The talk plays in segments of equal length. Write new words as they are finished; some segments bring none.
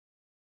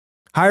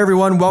Hi,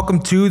 everyone. Welcome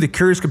to the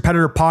Curious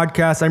Competitor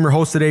Podcast. I'm your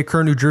host today,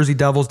 current New Jersey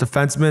Devils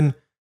defenseman,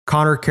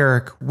 Connor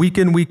Carrick. Week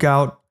in, week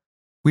out,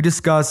 we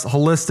discuss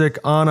holistic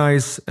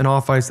on-ice and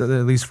off-ice, at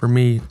least for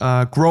me,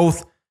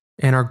 growth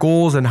and our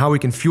goals and how we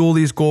can fuel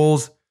these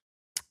goals.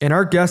 And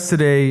our guest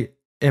today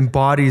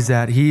embodies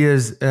that. He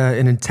is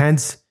an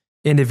intense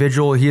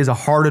individual. He is a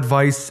hard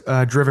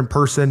advice-driven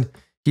person.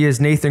 He is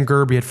Nathan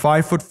Gerbe at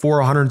 5'4",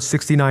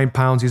 169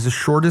 pounds. He's the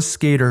shortest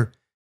skater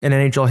in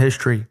NHL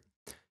history.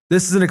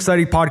 This is an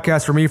exciting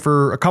podcast for me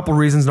for a couple of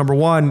reasons. Number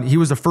one, he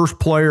was the first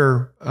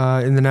player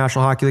in the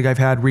National Hockey League I've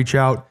had reach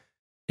out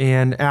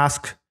and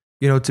ask,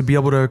 to be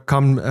able to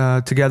come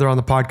together on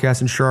the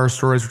podcast and share our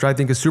stories, which I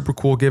think is super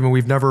cool given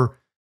we've never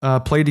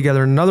played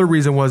together. And another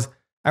reason was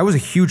I was a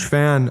huge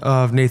fan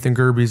of Nathan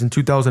Gerbe's in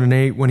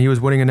 2008 when he was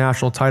winning a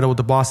national title with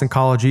the Boston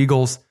College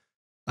Eagles,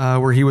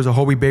 where he was a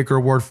Hobey Baker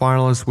Award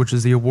finalist, which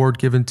is the award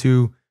given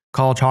to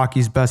college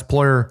hockey's best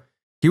player.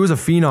 He was a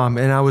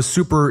phenom, and I was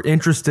super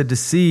interested to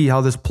see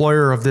how this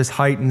player of this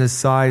height and this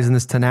size and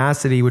this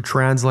tenacity would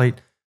translate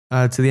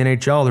to the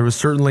NHL. There was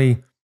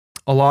certainly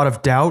a lot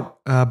of doubt,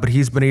 but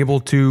he's been able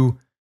to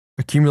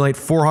accumulate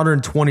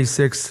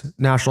 426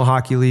 National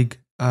Hockey League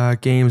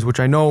games, which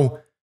I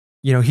know,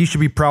 he should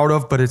be proud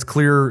of, but it's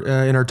clear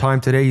in our time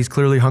today, he's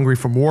clearly hungry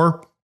for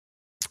more.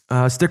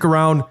 Stick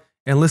around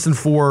and listen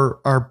for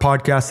our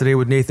podcast today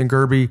with Nathan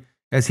Gerbe,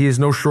 as he has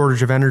no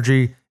shortage of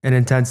energy and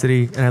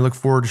intensity, and I look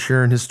forward to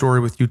sharing his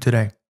story with you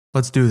today.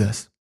 Let's do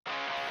this.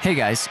 Hey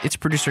guys, it's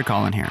producer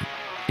Colin here.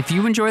 If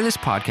you enjoy this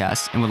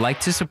podcast and would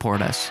like to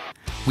support us,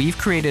 we've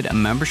created a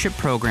membership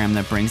program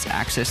that brings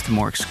access to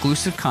more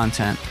exclusive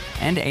content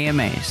and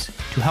AMAs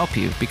to help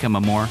you become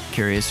a more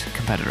curious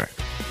competitor.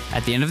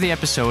 At the end of the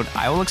episode,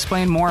 I will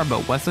explain more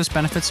about what those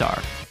benefits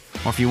are.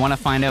 Or if you want to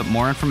find out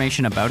more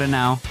information about it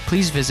now,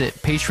 please visit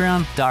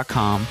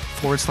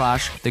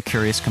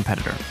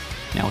patreon.com/thecuriouscompetitor.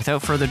 Now,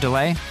 without further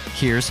delay,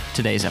 here's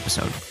today's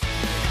episode.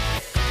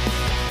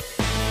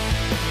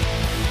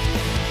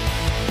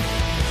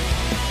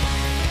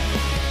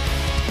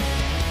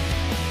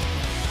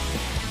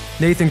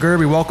 Nathan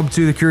Gerbe, welcome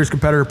to the Curious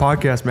Competitor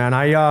Podcast, man.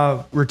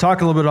 We're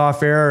talking a little bit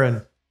off air,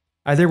 and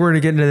I think we're going to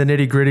get into the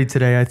nitty gritty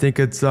today. I think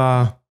it's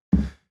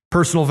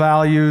personal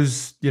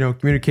values,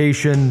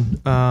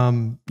 communication,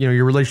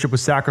 your relationship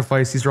with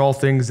sacrifice. These are all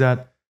things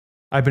that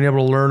I've been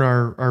able to learn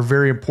are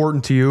very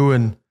important to you.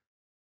 And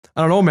I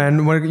don't know,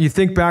 man, when you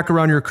think back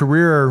around your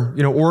career,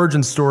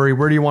 origin story,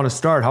 where do you want to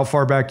start? How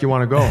far back do you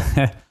want to go?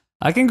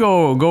 I can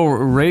go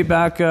right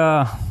back,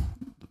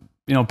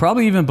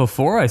 probably even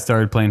before I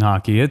started playing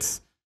hockey.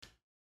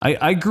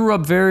 I grew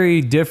up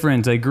very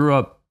different. I grew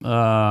up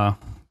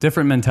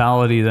different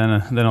mentality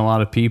than a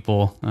lot of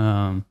people.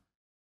 And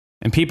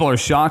people are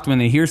shocked when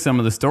they hear some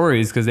of the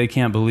stories because they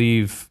can't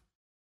believe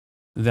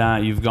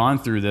that you've gone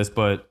through this.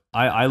 But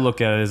I look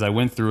at it as I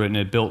went through it, and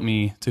it built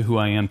me to who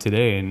I am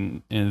today.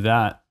 And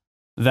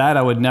that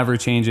I would never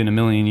change in a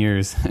million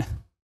years.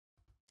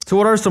 So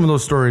what are some of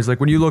those stories?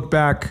 Like when you look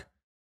back,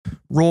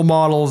 role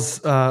models,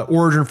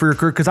 origin for your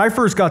career? Because I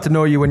first got to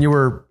know you when you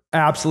were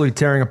absolutely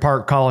tearing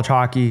apart college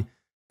hockey.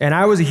 And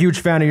I was a huge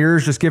fan of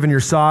yours, just given your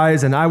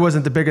size. And I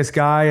wasn't the biggest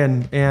guy.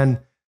 And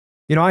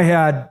I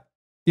had,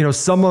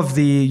 some of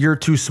the "you're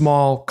too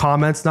small"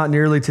 comments, not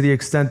nearly to the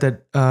extent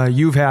that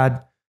you've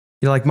had.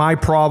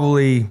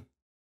 Probably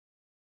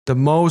the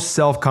most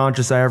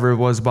self-conscious I ever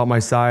was about my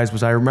size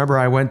was I remember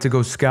I went to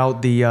go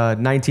scout the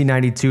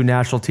 1992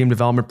 National Team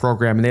Development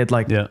Program, and they had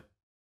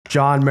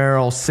John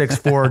Merrill,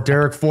 6'4",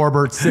 Derek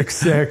Forbert,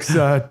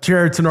 6'6",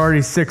 Jared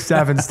Tenorti,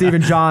 6'7",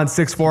 Steven John,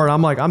 6'4", and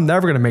I'm like, I'm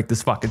never going to make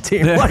this fucking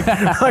team.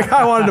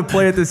 I wanted to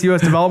play at this U.S.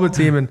 development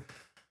team, and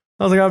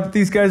I was like,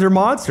 these guys are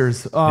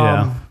monsters.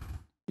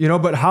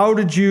 But how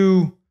did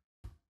you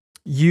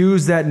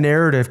use that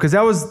narrative? Because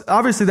that was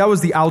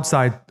the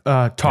outside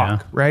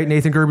talk, right?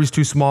 Nathan Gerbe's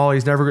too small.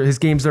 His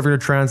game's never going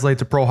to translate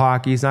to pro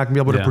hockey. He's not going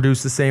to be able to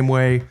produce the same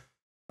way.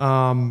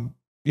 But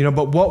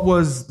what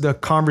was the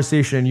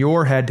conversation in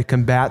your head to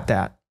combat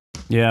that?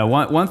 Yeah,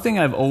 one thing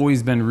I've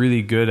always been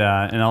really good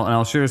at, and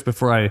I'll share this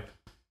before I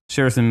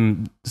share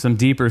some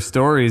deeper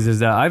stories, is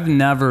that I've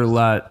never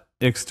let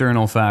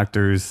external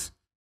factors,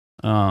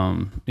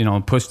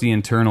 push the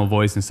internal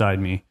voice inside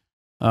me.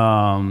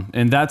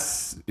 And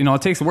that's,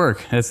 it takes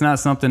work. It's not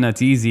something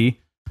that's easy.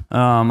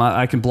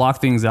 I can block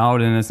things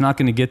out, and it's not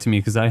going to get to me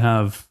because I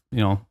have,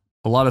 a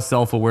lot of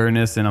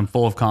self-awareness, and I'm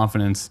full of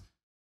confidence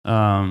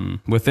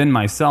within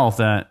myself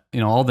that,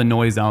 all the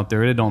noise out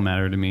there, it don't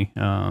matter to me.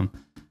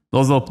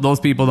 Those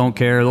people don't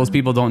care. Those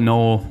people don't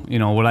know,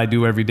 what I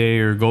do every day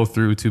or go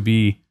through to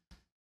be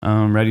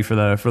ready for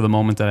the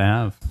moment that I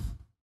have.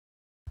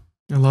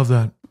 I love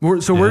that.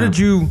 So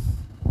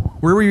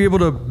where were you able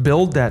to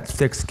build that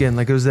thick skin?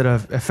 Like, was it a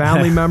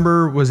family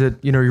member? Was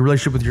it, your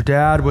relationship with your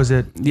dad? Was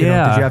it, did you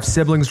have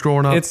siblings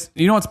growing up? It's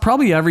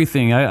probably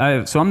everything.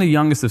 So I'm the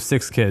youngest of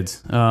 6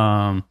 kids.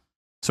 So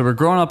we're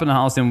growing up in a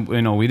house, and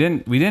we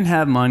didn't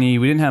have money.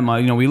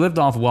 We lived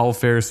off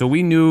welfare, so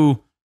we knew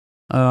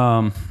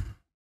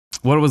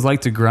what it was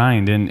like to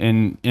grind,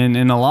 and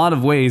in a lot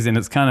of ways, and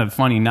it's kind of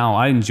funny now,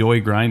 I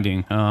enjoy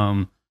grinding,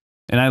 and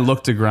I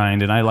look to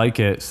grind and I like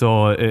it.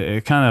 So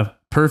it kind of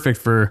perfect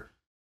for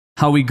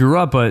how we grew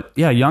up. But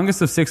yeah,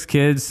 youngest of 6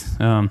 kids,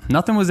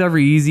 nothing was ever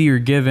easy or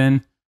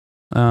given.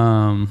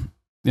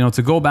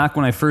 To go back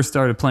when I first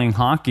started playing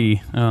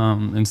hockey,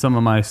 and some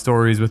of my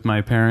stories with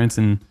my parents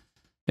and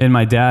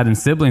my dad and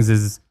siblings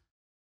is,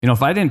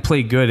 if I didn't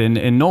play good,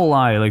 and no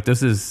lie, like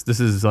this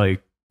is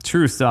like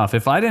true stuff.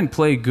 If I didn't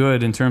play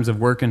good in terms of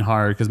working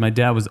hard, because my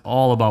dad was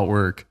all about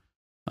work,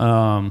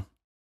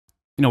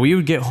 we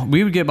would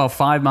get about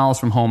 5 miles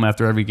from home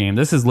after every game.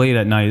 This is late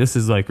at night. This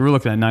is like, we're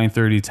looking at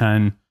 9:30,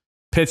 10,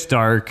 pitch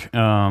dark,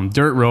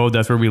 dirt road.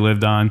 That's where we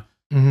lived on.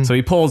 Mm-hmm. So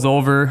he pulls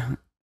over,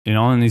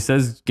 and he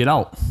says, "Get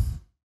out."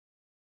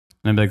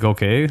 And I'm like,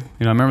 "Okay." I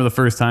remember the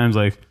first times,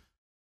 like,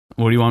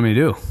 "What do you want me to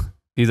do?"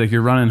 He's like,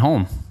 "You're running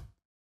home."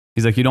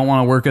 He's like, "You don't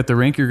want to work at the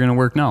rink. You're going to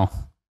work now."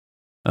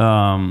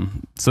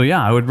 So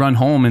yeah, I would run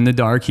home in the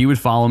dark. He would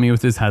follow me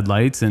with his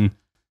headlights, and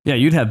yeah,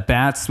 you'd have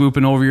bats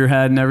swooping over your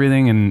head and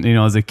everything. And,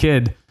 as a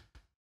kid,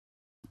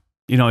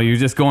 you're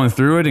just going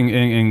through it,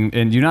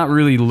 and you're not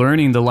really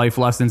learning the life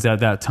lessons at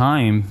that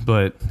time.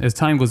 But as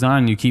time goes on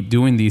and you keep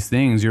doing these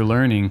things, you're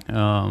learning.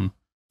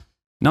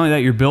 Not only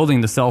that, you're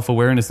building the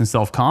self-awareness and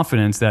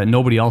self-confidence that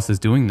nobody else is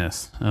doing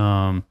this.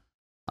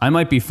 I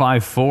might be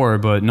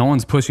 5'4", but no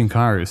one's pushing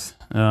cars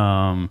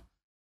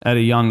at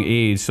a young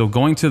age. So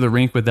going to the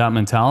rink with that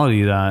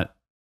mentality that,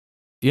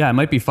 yeah, I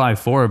might be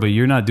 5'4", but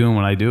you're not doing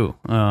what I do.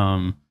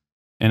 And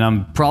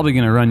I'm probably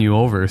going to run you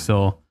over.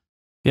 So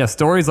yeah,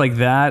 stories like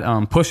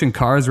that, pushing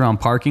cars around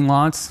parking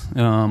lots.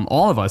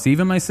 All of us,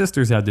 even my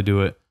sisters, had to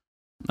do it.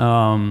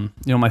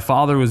 My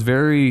father was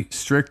very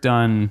strict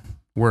on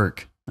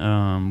work.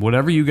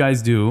 Whatever you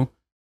guys do,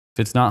 if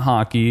it's not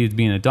hockey,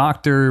 being a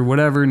doctor,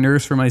 whatever,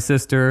 nurse for my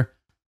sister,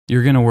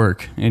 you're going to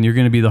work, and you're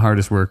going to be the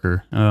hardest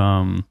worker.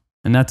 And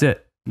that's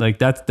it. Like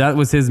that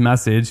was his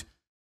message.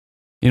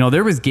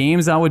 There was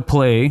games I would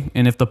play,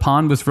 and if the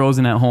pond was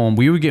frozen at home,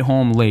 we would get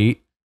home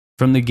late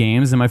from the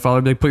games, and my father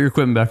would be like, "Put your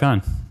equipment back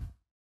on.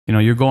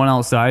 You're going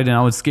outside," and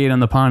I would skate on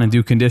the pond and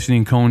do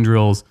conditioning cone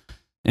drills.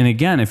 And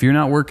again, if you're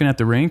not working at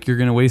the rink, you're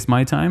going to waste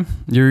my time.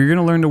 You're going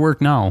to learn to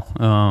work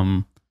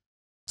now.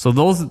 So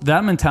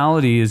that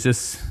mentality is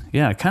just,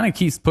 it kind of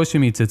keeps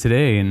pushing me to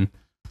today, and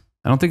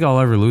I don't think I'll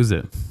ever lose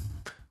it.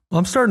 Well,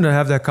 I'm starting to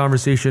have that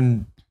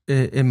conversation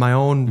in my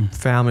own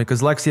family,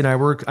 because Lexi and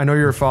I know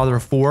you're a father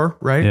of 4,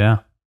 right? Yeah.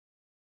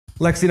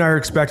 Lexi and I are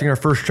expecting our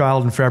first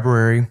child in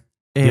February.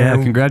 And, yeah,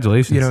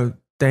 congratulations.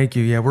 Thank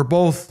you. Yeah, we're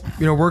both,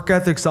 work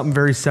ethic, something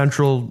very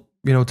central,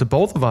 to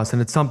both of us.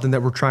 And it's something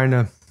that we're trying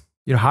to,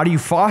 how do you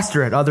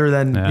foster it other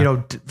than,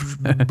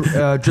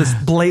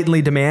 just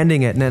blatantly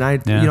demanding it? And then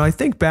I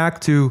think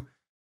back to,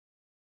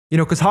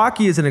 because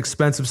hockey is an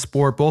expensive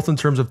sport, both in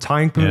terms of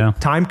time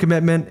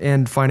commitment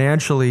and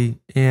financially.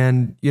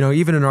 And,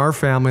 even in our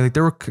family, like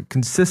there were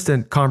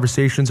consistent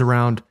conversations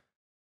around,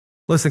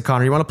 listen,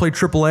 Connor, you want to play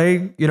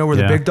AAA, where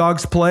the big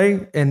dogs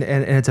play, and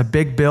it's a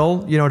big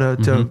bill,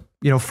 to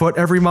foot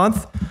every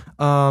month.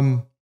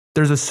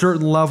 There's a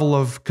certain level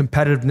of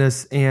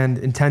competitiveness and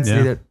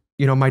intensity that,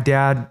 my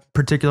dad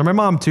particular, my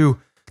mom too,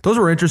 those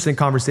were interesting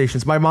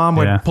conversations. My mom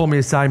would pull me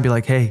aside and be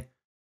like, "Hey,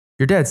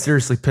 your dad's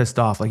seriously pissed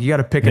off. Like, you got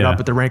to pick it up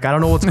at the rink. I don't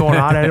know what's going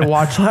on. I didn't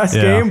watch last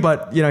game,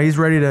 but he's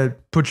ready to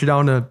put you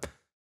down to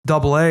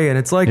AA." And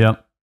it's like,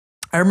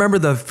 I remember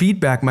the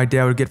feedback my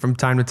dad would get from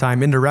time to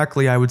time.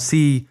 Indirectly, I would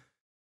see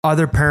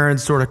other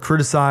parents sort of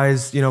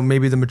criticize,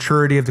 maybe the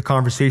maturity of the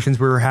conversations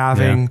we were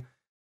having,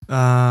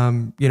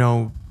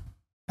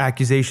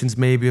 accusations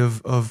maybe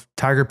of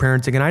tiger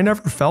parenting. And I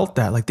never felt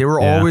that. Like, they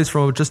were always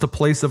from just a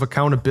place of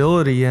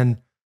accountability. And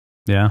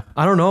I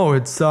don't know.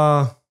 It's,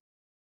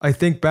 I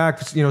think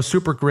back,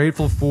 super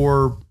grateful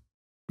for,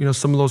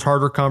 some of those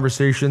harder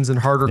conversations and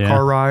harder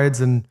car rides.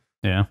 And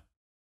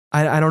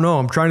I don't know.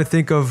 I'm trying to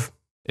think of.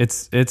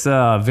 It's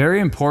very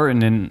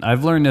important. And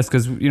I've learned this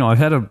because, I've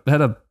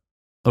had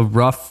a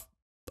rough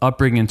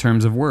upbringing in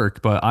terms of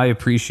work, but I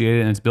appreciate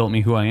it and it's built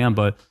me who I am.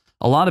 But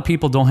a lot of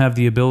people don't have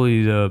the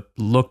ability to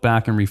look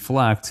back and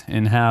reflect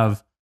and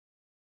have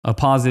a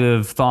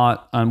positive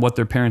thought on what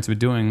their parents were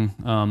doing.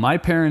 My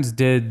parents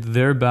did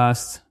their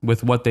best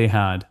with what they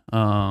had,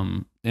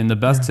 and the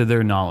best to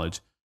their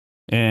knowledge.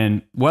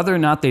 And whether or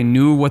not they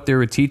knew what they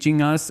were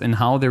teaching us and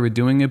how they were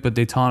doing it, but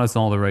they taught us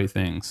all the right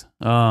things.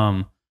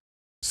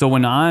 So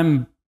when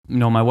I'm,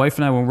 my wife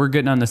and I, when we're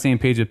getting on the same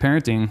page with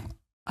parenting,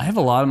 I have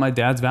a lot of my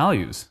dad's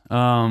values.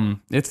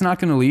 It's not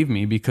going to leave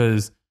me,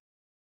 because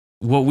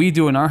what we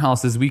do in our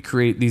house is we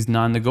create these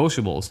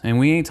non-negotiables, and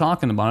we ain't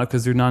talking about it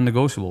because they're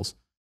non-negotiables.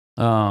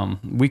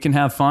 We can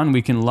have fun,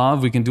 we can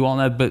love, we can do all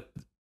that, but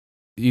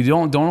you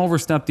don't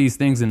overstep these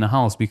things in the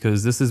house,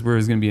 because this is where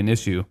it's going to be an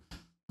issue.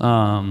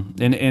 And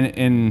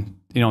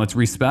it's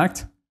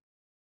respect,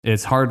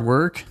 it's hard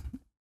work,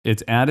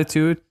 it's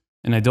attitude,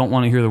 and I don't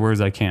want to hear the words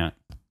 "I can't."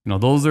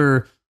 Those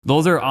are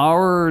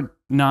our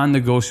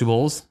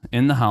non-negotiables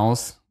in the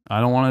house.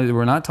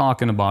 we're not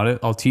talking about it.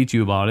 I'll teach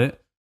you about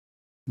it.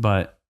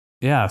 But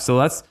yeah, so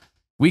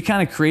we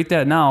kind of create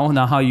that now.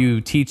 Now, how you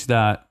teach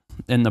that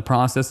and the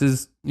process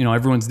is,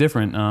 everyone's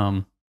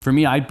different. For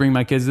me, I'd bring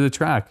my kids to the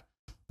track.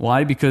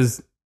 Why?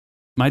 Because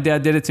my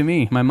dad did it to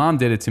me. My mom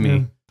did it to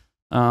me.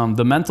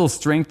 The mental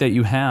strength that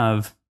you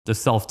have, the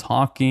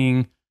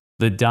self-talking,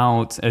 the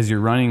doubt as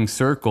you're running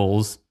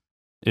circles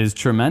is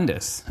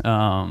tremendous.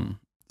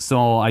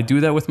 So I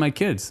do that with my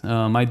kids.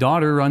 My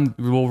daughter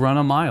will run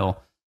a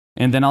mile,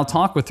 and then I'll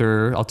talk with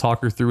her. I'll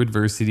talk her through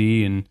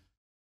adversity and,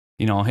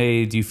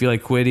 hey, do you feel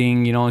like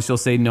quitting? And she'll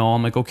say no.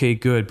 I'm like, okay,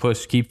 good,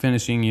 push, keep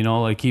finishing,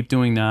 like keep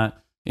doing that.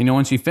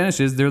 When she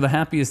finishes, they're the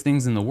happiest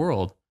things in the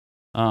world.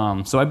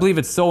 So I believe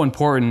it's so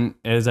important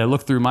as I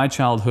look through my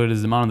childhood,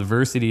 as the amount of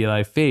adversity that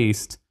I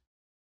faced,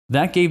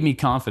 that gave me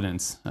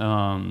confidence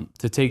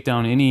to take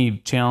down any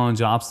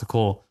challenge,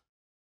 obstacle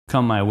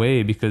come my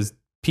way, because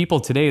people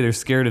today, they're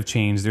scared of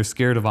change. They're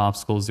scared of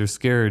obstacles. They're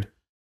scared.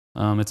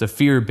 It's a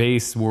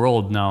fear-based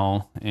world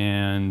now.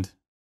 And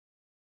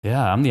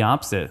yeah, I'm the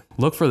opposite.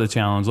 Look for the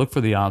challenge, look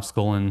for the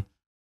obstacle, and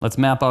let's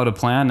map out a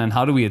plan. And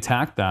how do we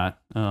attack that?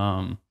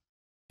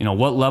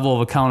 What level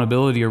of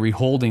accountability are we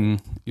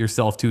holding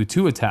yourself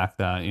to attack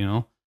that?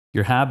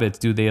 Your habits,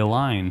 do they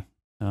align?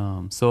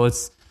 So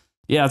it's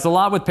a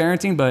lot with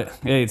parenting, but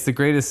hey, it's the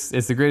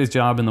greatest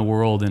job in the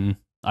world. And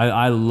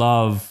I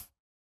love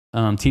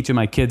teaching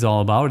my kids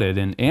all about it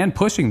and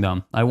pushing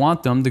them. I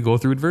want them to go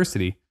through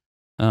adversity.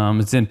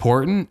 It's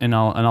important, and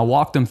I'll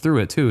walk them through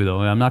it too,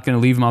 though. I'm not going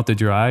to leave them out to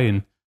dry,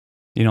 and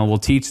we'll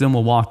teach them,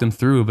 we'll walk them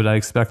through, but I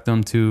expect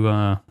them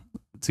to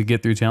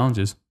get through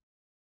challenges.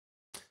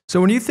 So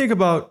when you think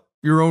about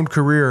your own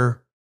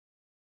career,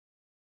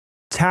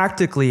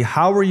 tactically,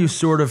 how are you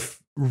sort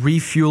of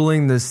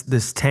refueling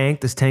this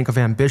tank of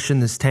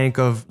ambition, this tank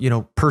of,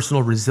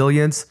 personal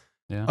resilience?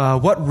 Yeah.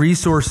 What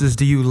resources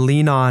do you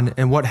lean on,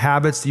 and what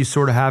habits do you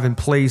sort of have in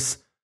place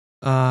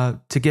to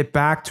get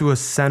back to a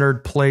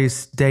centered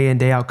place day in,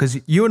 day out? Because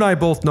you and I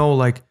both know,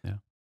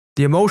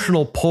 the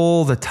emotional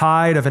pull, the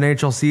tide of an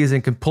NHL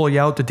season can pull you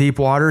out to deep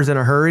waters in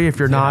a hurry if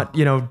you're not,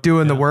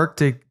 doing the work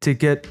to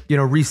get,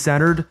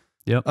 recentered.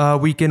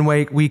 Yep. Week in,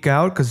 week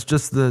out, because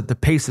just the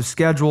pace of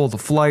schedule, the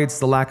flights,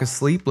 the lack of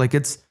sleep,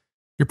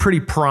 you're pretty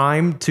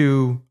primed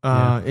to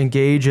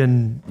engage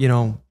in,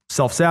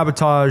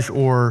 self-sabotage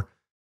or,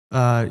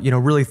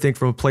 really think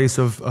from a place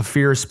of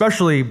fear.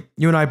 Especially,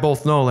 you and I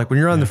both know, when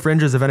you're on the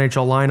fringes of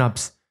NHL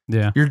lineups,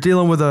 you're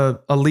dealing with a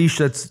leash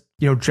that's,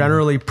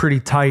 generally pretty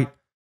tight.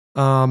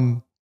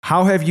 How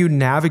have you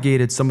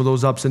navigated some of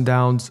those ups and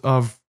downs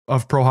of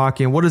pro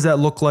hockey, and what does that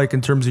look like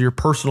in terms of your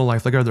personal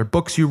life? Are there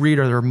books you read?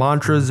 Are there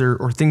mantras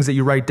or things that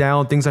you write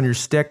down, things on your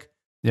stick?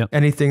 Yep.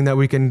 Anything that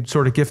we can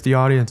sort of gift the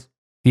audience?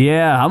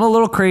 Yeah, I'm a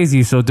little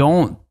crazy, so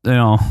don't,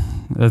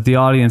 the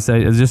audience,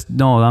 I just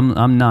know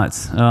I'm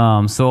nuts.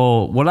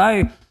 So what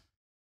I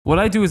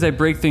do is I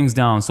break things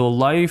down. So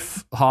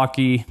life,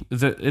 hockey,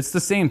 it's the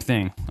same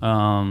thing.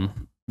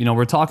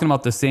 We're talking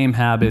about the same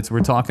habits. We're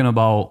talking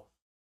about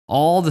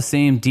all the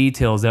same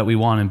details that we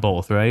want in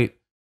both, right?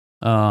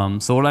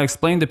 So what I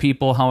explain to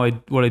people,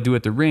 what I do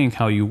at the rink,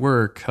 how you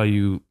work, how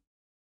you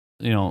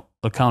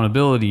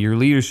accountability, your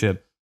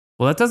leadership.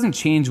 Well, that doesn't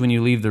change when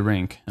you leave the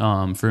rink,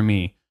 for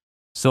me.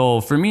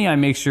 So for me, I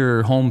make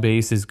sure home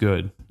base is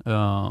good.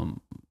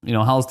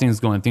 How's things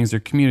going? Things are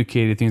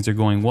communicated. Things are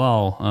going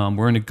well.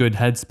 We're in a good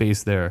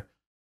headspace there.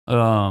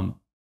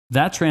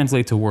 That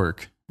translates to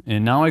work.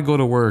 And now I go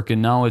to work,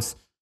 and now it's,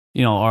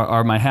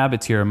 are my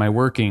habits here? Am I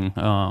working?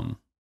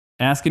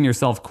 Asking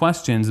yourself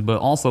questions, but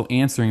also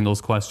answering those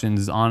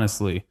questions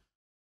honestly.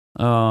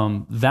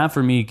 That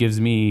for me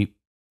gives me,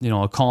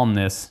 a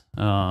calmness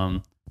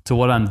to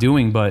what I'm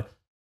doing. But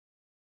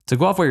to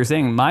go off what you're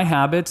saying, my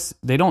habits,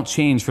 they don't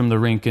change from the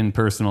rink in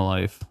personal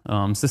life.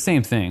 It's the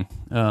same thing.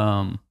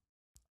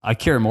 I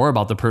care more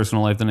about the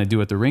personal life than I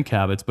do at the rink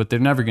habits, but they're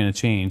never going to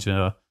change.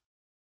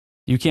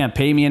 You can't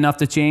pay me enough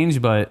to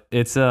change, but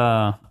it's,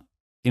 I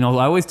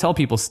always tell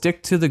people,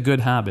 stick to the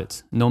good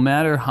habits, no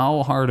matter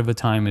how hard of a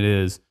time it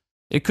is.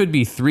 It could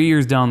be 3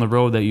 years down the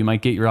road that you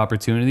might get your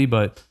opportunity,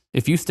 but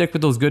if you stick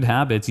with those good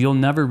habits, you'll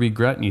never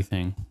regret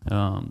anything.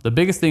 The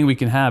biggest thing we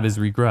can have is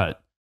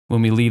regret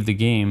when we leave the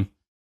game.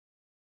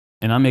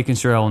 And I'm making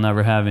sure I will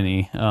never have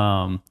any,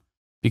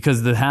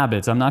 because the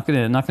habits, I'm not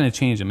gonna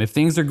change them. If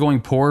things are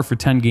going poor for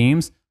 10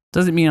 games,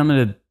 doesn't mean I'm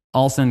gonna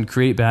all of a sudden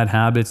create bad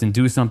habits and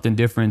do something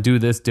different, do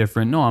this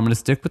different. No, I'm gonna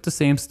stick with the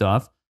same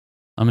stuff.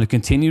 I'm gonna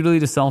continually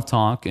to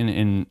self-talk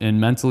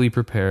and mentally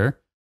prepare,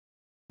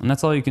 and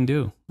that's all you can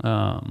do.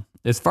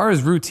 As far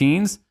as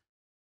routines,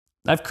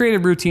 I've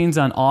created routines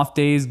on off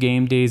days,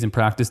 game days, and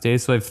practice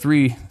days. So I have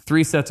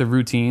three sets of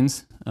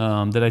routines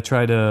that I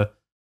try to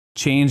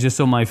change just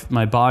so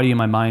my body and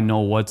my mind know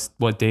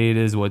what day it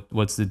is,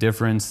 what's the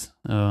difference.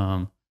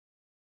 And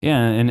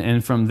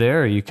from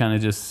there you kind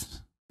of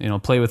just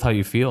play with how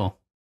you feel.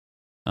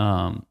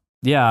 I'm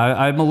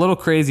a little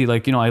crazy.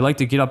 I like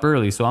to get up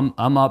early, so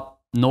I'm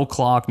up, no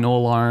clock, no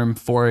alarm,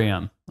 4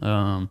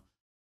 a.m.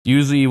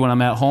 Usually when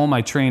I'm at home,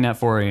 I train at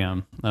 4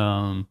 a.m.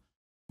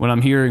 When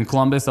I'm here in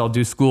Columbus, I'll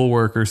do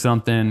schoolwork or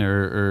something,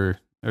 or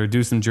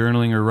do some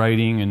journaling or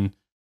writing, and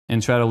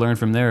and try to learn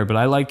from there. But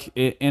I like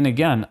it. And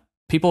again,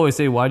 people always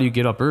say, why do you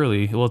get up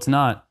early? Well, it's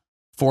not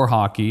for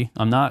hockey.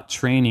 I'm not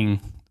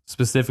training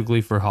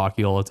specifically for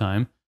hockey all the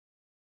time.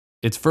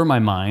 It's for my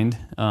mind.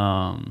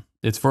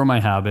 It's for my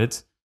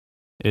habits.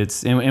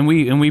 And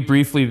we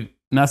briefly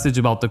message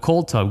about the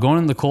cold tub. Going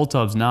in the cold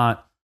tub's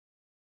not,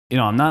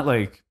 I'm not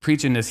like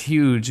preaching this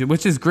huge,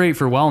 which is great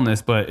for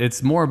wellness, but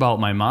it's more about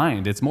my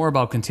mind. It's more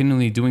about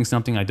continually doing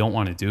something I don't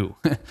want to do.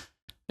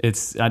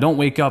 I don't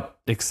wake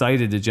up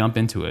excited to jump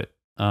into it.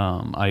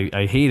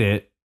 I hate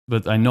it,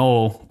 but I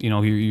know,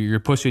 you're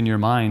pushing your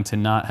mind to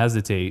not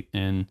hesitate,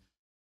 and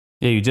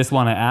you just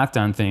want to act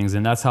on things.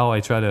 And that's how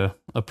I try to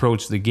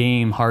approach the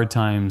game, hard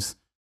times,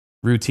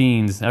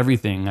 routines,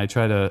 everything. I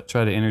try to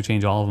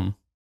interchange all of them.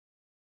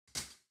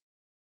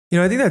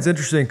 I think that's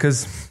interesting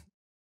because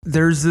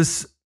there's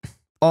this,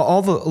 a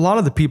lot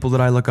of the people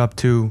that I look up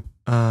to,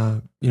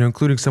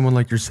 including someone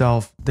like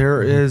yourself,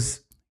 there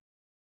is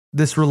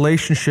this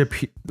relationship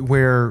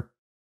where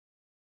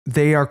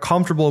they are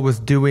comfortable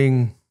with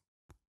doing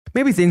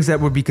maybe things that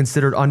would be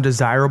considered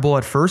undesirable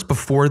at first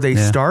before they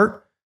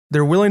start.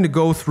 They're willing to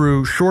go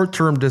through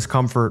short-term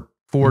discomfort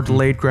for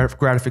delayed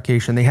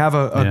gratification. They have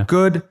a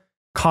good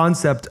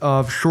concept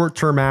of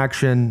short-term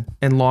action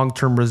and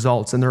long-term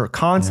results, and they're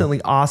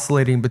constantly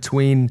oscillating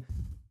between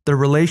the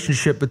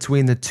relationship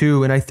between the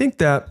two. And I think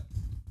that,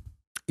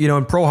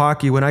 in pro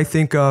hockey, when I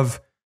think of,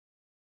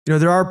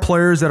 there are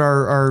players that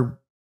are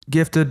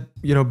gifted,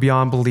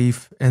 beyond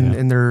belief,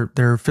 and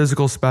they're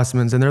physical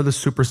specimens, and they're the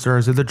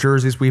superstars. They're the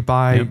jerseys we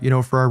buy,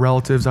 for our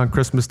relatives on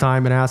Christmas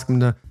time and ask them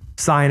to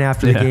sign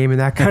after the game and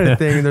that kind of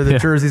thing. And they're the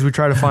jerseys we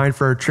try to find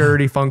for our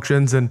charity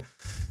functions. And,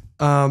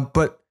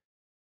 but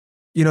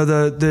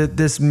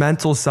this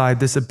mental side,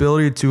 this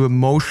ability to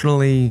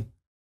emotionally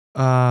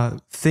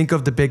think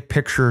of the big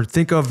picture,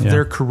 think of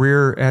their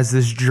career as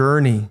this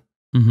journey.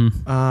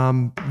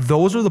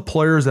 Those are the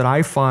players that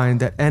I find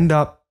that end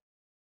up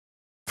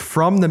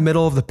from the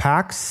middle of the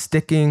pack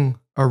sticking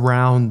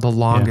around the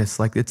longest.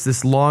 Like it's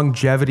this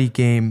longevity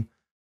game.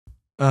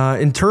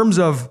 In terms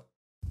of,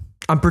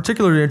 I'm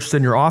particularly interested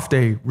in your off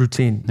day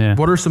routine.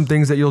 What are some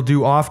things that you'll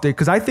do off day?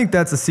 Because I think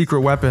that's a secret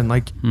weapon.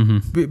 Like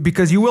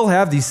because you will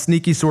have these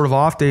sneaky sort of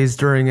off days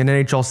during an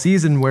NHL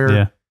season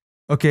where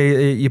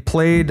okay, you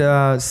played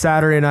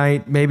Saturday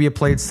night, maybe you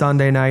played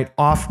Sunday night,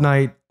 off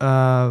night,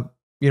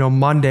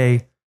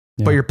 Monday,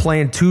 but you're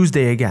playing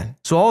Tuesday again.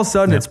 So all of a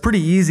sudden, it's pretty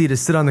easy to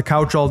sit on the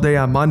couch all day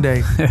on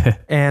Monday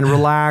and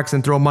relax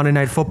and throw Monday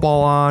Night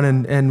Football on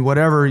and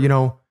whatever,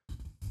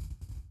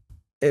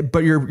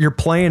 but you're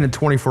playing in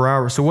 24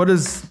 hours. So what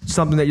is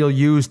something that you'll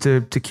use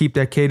to keep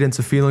that cadence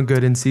of feeling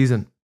good in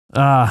season?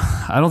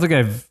 I don't think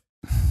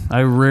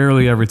I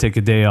rarely ever take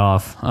a day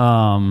off.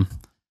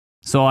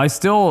 So I'm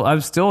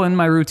still in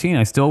my routine.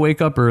 I still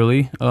wake up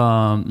early.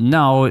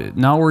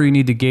 Now where you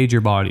need to gauge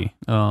your body.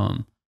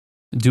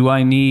 Do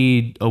I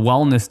need a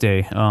wellness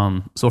day?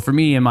 So for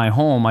me in my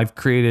home, I've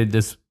created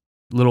this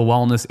little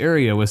wellness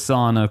area with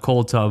sauna,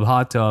 cold tub,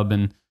 hot tub,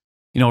 and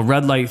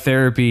red light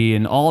therapy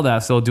and all that.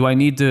 So what do I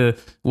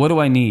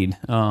need?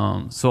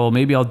 So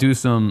maybe I'll do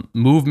some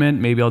movement,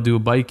 maybe I'll do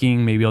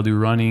biking, maybe I'll do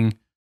running,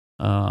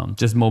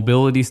 just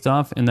mobility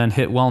stuff, and then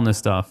hit wellness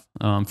stuff.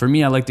 For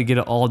me, I like to get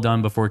it all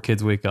done before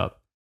kids wake up.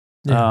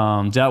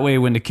 That way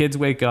when the kids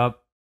wake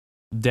up,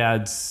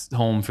 dad's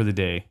home for the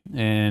day.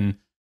 And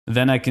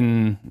then I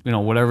can,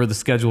 whatever the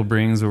schedule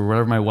brings or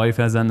whatever my wife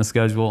has on the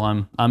schedule,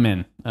 I'm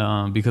in,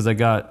 because I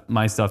got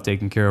my stuff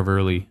taken care of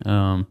early.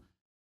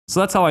 So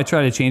that's how I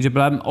try to change it,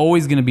 but I'm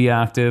always going to be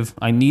active.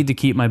 I need to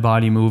keep my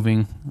body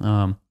moving.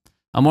 I'm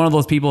one of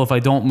those people, if I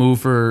don't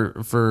move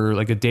for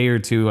like a day or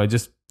two, I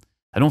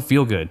don't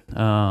feel good.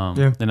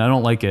 And I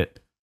don't like it.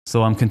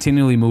 So I'm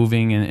continually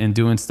moving and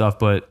doing stuff,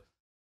 but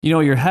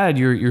your head,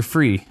 you're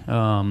free.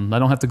 I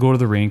don't have to go to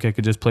the rink. I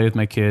could just play with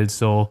my kids.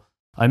 So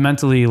I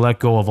mentally let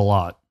go of a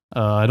lot.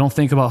 I don't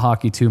think about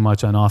hockey too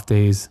much on off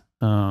days.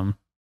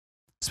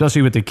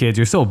 Especially with the kids,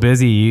 you're so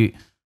busy.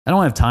 I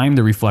don't have time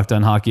to reflect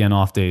on hockey on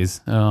off days.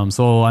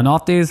 So on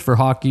off days for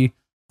hockey,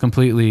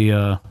 completely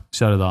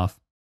shut it off.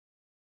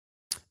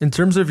 In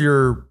terms of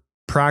your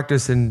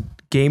practice and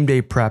game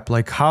day prep,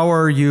 like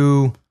what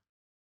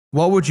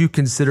would you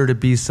consider to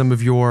be some of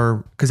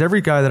because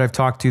every guy that I've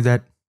talked to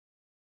that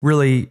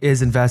really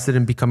is invested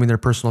in becoming their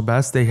personal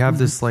best, they have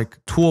this like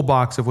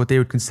toolbox of what they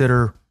would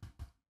consider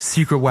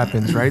secret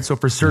weapons, right? So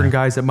for certain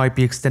guys, it might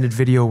be extended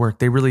video work.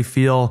 They really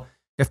feel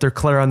if they're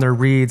clear on their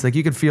reads, like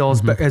you can feel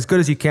as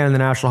good as you can in the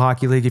National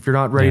Hockey League. If you're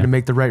not ready to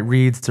make the right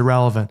reads, it's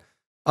irrelevant.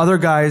 Other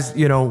guys,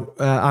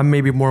 I'm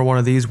maybe more one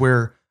of these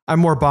where I'm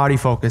more body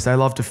focused. I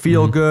love to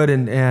feel good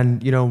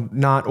and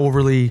not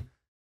overly.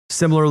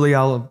 Similarly,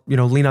 I'll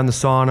lean on the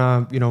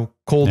sauna,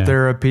 cold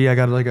therapy. I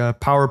got like a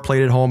power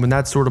plate at home, and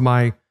that's sort of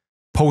my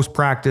post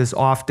practice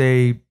off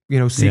day,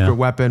 secret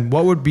weapon.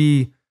 What would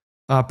be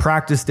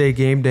practice day,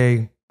 game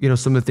day?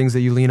 Some of the things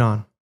that you lean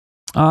on.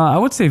 I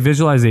would say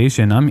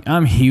visualization.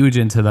 I'm huge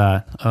into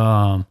that.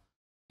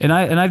 And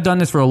I've done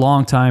this for a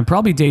long time,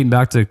 probably dating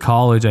back to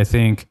college, I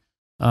think,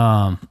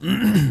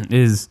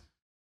 is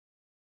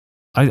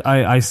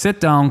I sit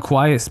down,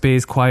 quiet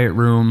space, quiet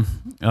room,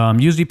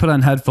 usually put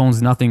on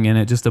headphones, nothing in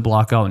it, just to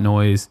block out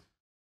noise.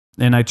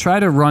 And I try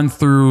to run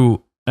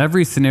through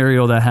every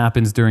scenario that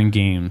happens during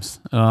games.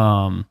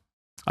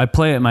 I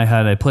play it in my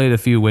head. I play it a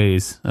few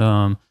ways.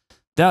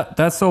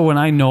 That's so when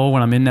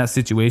I'm in that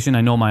situation,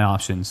 I know my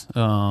options.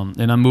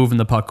 And I'm moving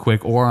the puck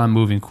quick or I'm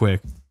moving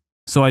quick.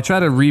 So I try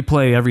to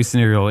replay every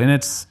scenario. And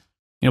it's,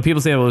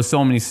 people say, well, there's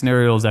so many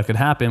scenarios that could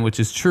happen, which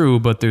is true,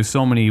 but there's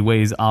so many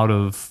ways out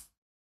of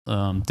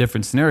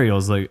different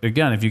scenarios. Like,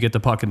 again, if you get the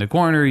puck in the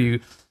corner,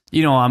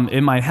 I'm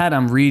in my head,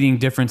 I'm reading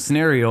different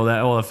scenario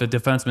that, if a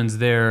defenseman's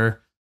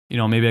there,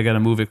 maybe I got to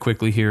move it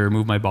quickly here,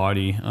 move my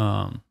body.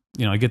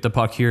 I get the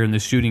puck here in the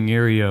shooting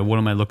area. What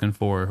am I looking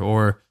for?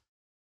 Or,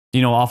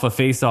 off a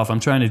face-off,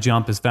 I'm trying to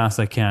jump as fast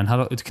as I can.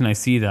 How can I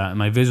see that?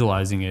 Am I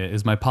visualizing it?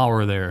 Is my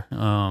power there?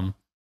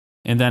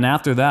 And then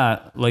after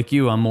that, like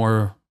you, I'm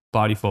more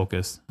body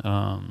focused.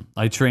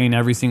 I train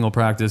every single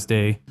practice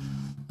day.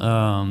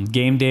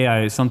 Game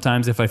day,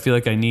 sometimes if I feel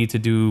like I need to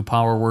do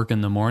power work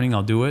in the morning,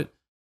 I'll do it.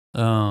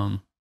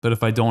 But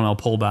if I don't, I'll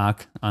pull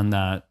back on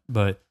that.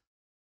 But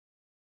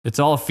it's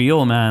all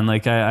feel, man.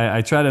 Like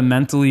I try to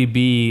mentally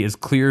be as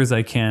clear as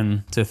I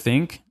can to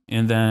think,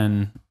 and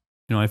then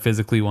I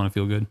physically want to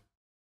feel good.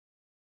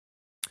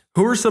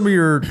 Who are some of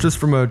your, just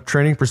from a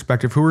training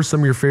perspective, who are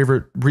some of your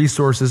favorite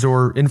resources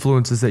or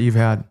influences that you've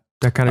had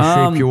that kind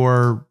of shape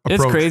your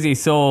approach? It's crazy.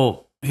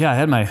 So yeah, I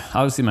had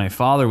obviously my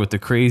father with the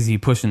crazy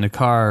pushing the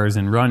cars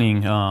and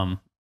running.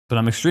 But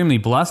I'm extremely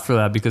blessed for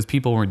that because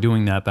people weren't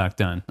doing that back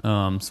then.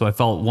 So I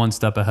felt one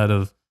step ahead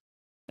of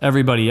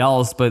everybody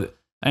else. But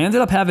I ended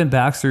up having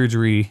back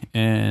surgery,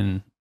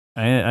 and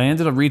I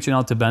ended up reaching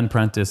out to Ben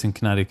Prentice in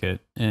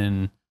Connecticut.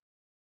 And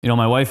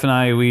my wife and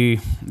I,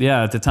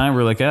 at the time we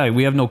were like, hey,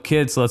 we have no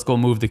kids, so let's go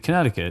move to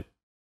Connecticut.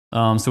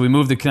 So we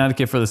moved to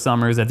Connecticut for the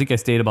summers. I think I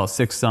stayed about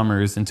 6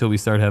 summers until we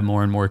started having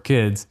more and more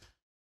kids.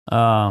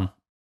 Ben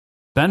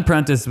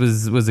Prentice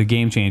was a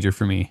game changer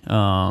for me.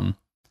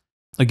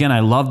 Again, I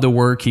love the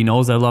work. He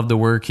knows I love the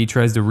work. He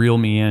tries to reel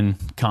me in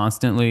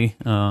constantly.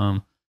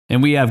 And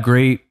we have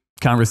great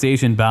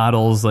conversation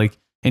battles,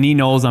 and he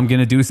knows I'm going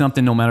to do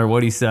something no matter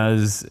what he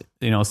says,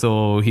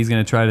 so he's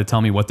going to try to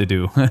tell me what to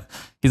do.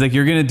 He's like,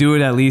 you're going to do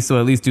it at least, so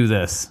at least do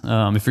this.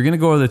 If you're going to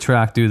go to the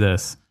track, do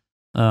this.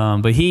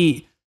 But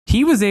he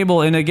was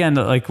able, and again,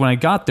 like when I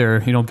got there,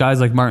 guys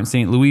like Martin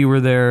St. Louis were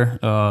there.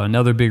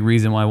 Another big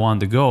reason why I wanted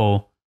to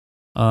go.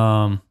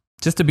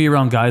 Just to be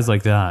around guys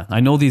like that.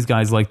 I know these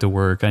guys like to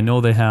work. I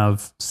know they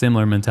have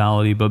similar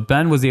mentality, but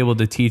Ben was able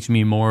to teach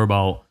me more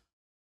about,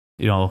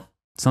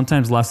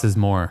 sometimes less is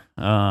more.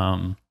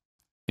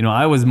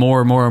 I was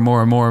more,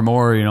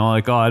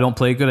 like, I don't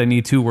play good, I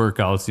need 2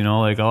 workouts,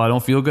 like, I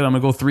don't feel good, I'm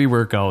gonna go 3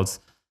 workouts.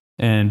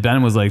 And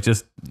Ben was like,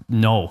 just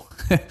no.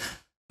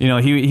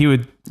 He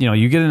would,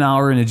 you get an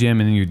hour in the gym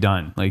and then you're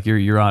done. Like,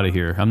 you're out of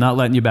here. I'm not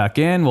letting you back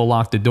in. We'll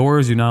lock the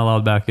doors. You're not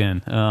allowed back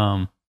in.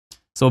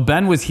 So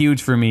Ben was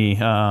huge for me.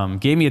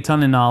 Gave me a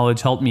ton of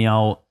knowledge, helped me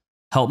out,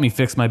 helped me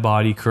fix my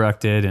body,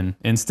 correct it,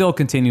 and still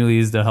continually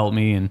is to help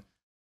me.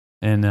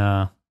 And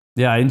I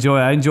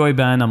enjoy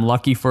Ben. I'm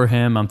lucky for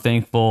him. I'm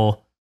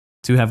thankful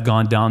to have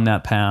gone down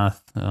that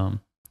path.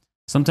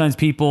 Sometimes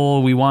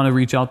we want to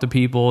reach out to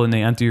people and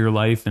they enter your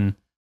life, and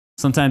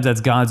sometimes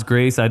that's God's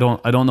grace. I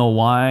don't know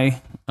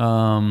why.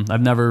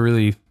 I've never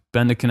really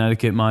been to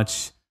Connecticut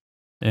much,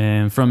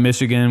 and from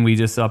Michigan, we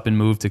just up and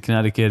moved to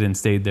Connecticut and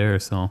stayed there.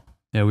 So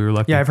yeah, we were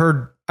lucky. Yeah, I've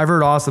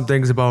heard awesome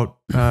things about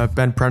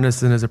Ben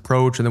Prentice and his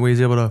approach and the way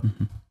he's able to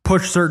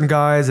push certain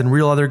guys and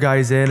reel other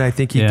guys in. I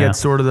think he gets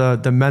sort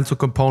of the mental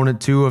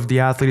component too of the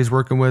athlete he's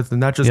working with,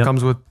 and that just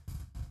comes with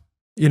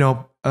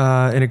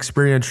an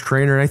experienced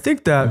trainer. And I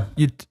think that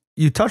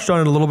you touched on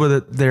it a little bit.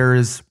 That there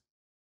is,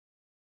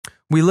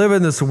 we live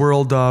in this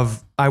world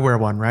of, I wear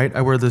one, right?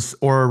 I wear this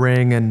Oura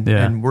ring,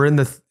 and we're in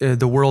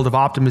the world of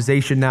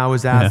optimization now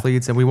as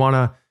athletes, and we want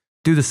to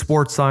do the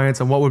sports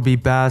science and what would be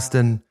best,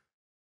 and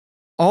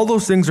all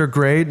those things are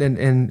great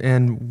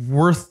and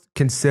worth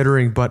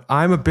considering. But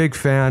I'm a big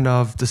fan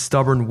of the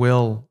stubborn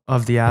will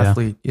of the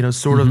athlete.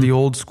 Sort of the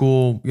old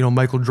school,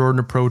 Michael Jordan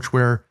approach,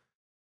 where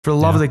for the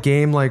love of the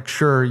game, like,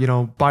 sure,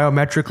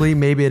 biometrically,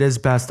 maybe it is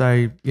best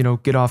I,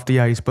 get off the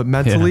ice, but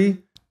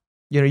mentally,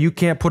 you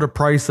can't put a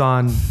price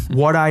on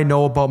what I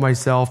know about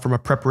myself from a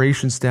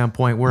preparation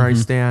standpoint, where I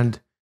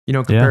stand,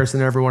 comparison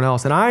to everyone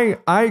else. And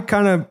I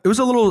kind of, it was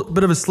a little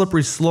bit of a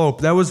slippery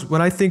slope. That was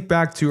when I think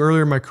back to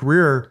earlier in my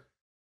career,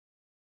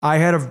 I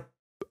had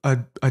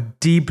a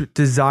deep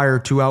desire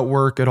to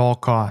outwork at all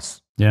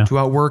costs. To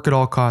outwork at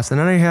all costs. And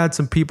then I had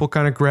some people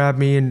kind of grab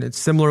me and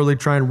similarly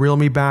try and reel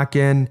me back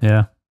in.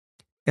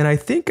 And I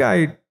think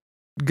I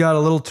got a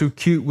little too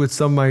cute with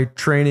some of my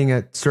training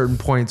at certain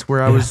points,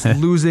 where I was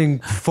losing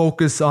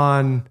focus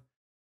on,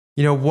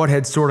 what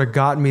had sort of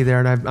gotten me there.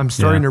 And I'm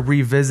starting to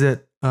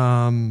revisit,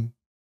 having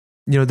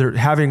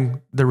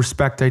the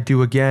respect I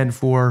do again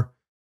for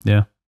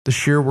the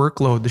sheer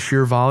workload, the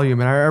sheer volume.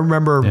 And I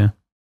remember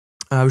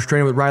I was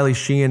training with Riley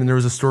Sheehan, and there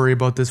was a story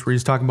about this where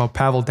he's talking about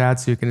Pavel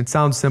Datsyuk, and it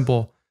sounds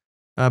simple,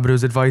 but it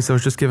was advice I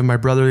was just giving my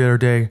brother the other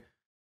day.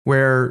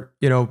 where,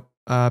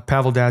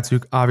 Pavel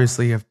Datsyuk,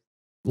 obviously a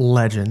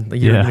legend.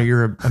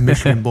 You're a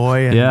Michigan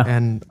boy,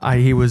 and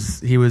he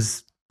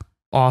was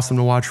awesome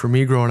to watch for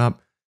me growing up.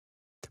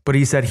 But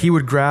he said he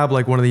would grab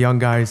like one of the young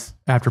guys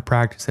after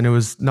practice, and it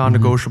was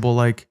non-negotiable.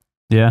 Like,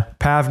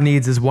 Pav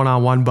needs his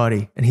one-on-one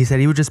buddy, and he said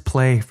he would just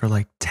play for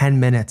like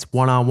 10 minutes,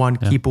 one-on-one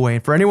keep away.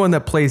 And for anyone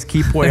that plays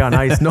keep away on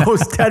ice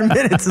knows 10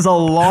 minutes is a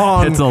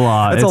long. It's a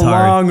lot. It's a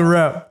hard. long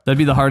rep. That'd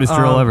be the hardest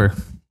drill ever.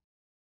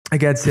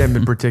 Against him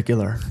in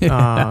particular.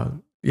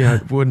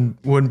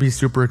 Wouldn't be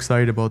super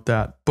excited about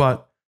that.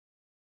 But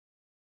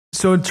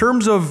so in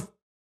terms of,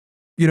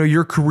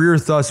 your career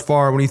thus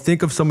far, when you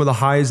think of some of the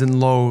highs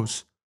and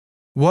lows,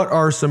 what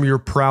are some of your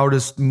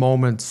proudest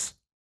moments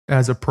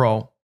as a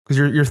pro? Because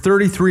you're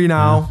 33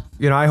 now.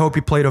 I hope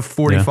you played a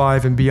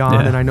 45 and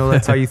beyond, and I know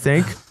that's how you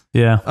think.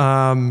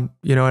 And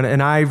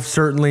I've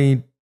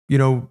certainly,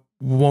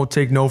 won't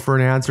take no for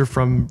an answer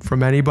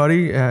from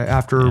anybody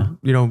after,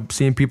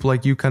 seeing people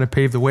like you kind of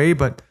pave the way.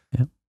 But,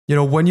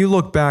 when you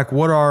look back,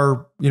 what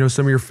are,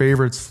 some of your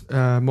favorites,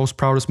 most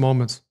proudest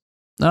moments?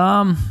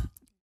 I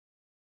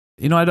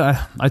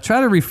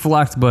try to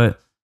reflect, but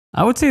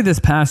I would say this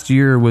past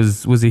year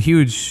was a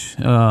huge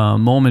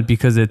moment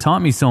because it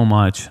taught me so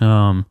much.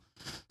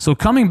 So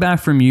coming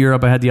back from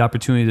Europe, I had the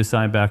opportunity to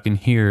sign back in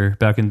here,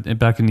 back in the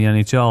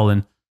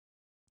NHL,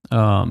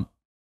 and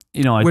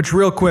which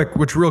real quick,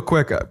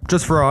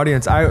 just for our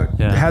audience, I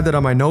had that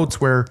on my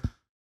notes where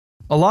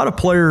a lot of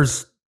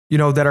players,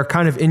 that are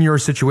kind of in your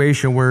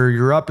situation where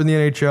you're up in the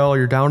NHL,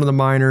 you're down in the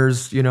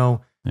minors, you're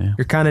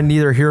kind of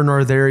neither here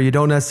nor there. You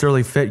don't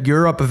necessarily fit.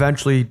 Europe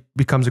eventually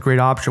becomes a great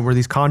option where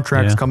these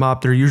contracts come up.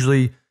 They're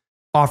usually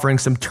offering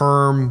some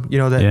term,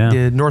 that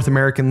the North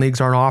American leagues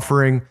aren't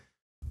offering.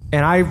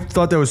 And I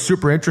thought that was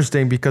super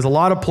interesting because a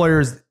lot of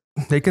players,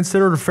 they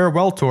consider it a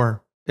farewell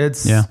tour.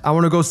 It's, I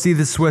want to go see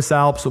the Swiss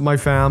Alps with my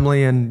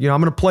family, and, I'm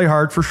going to play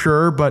hard for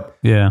sure, but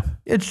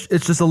it's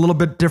just a little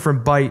bit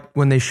different bite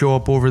when they show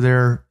up over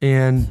there.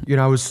 And,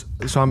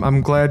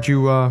 I'm glad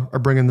you are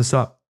bringing this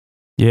up.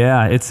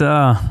 Yeah, it's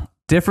a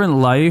different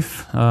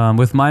life.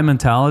 With my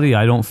mentality,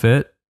 I don't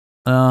fit.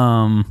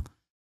 I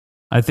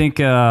think,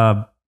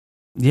 I'm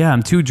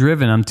too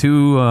driven.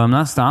 I'm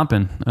not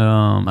stopping.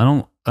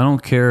 I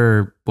don't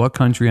care what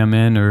country I'm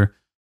in, or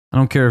I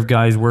don't care if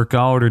guys work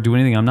out or do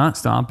anything. I'm not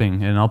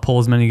stopping, and I'll pull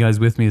as many guys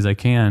with me as I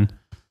can.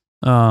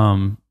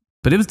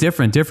 But it was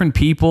different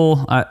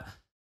people. I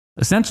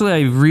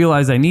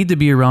realized I need to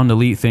be around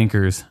elite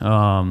thinkers.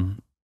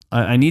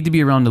 I need to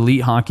be around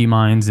elite hockey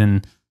minds,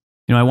 and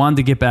I wanted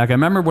to get back. I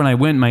remember when I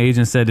went, my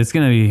agent said it's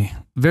going to be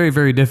very,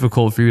 very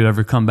difficult for you to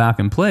ever come back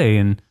and play,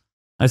 and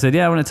I said,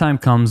 when the time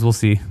comes, we'll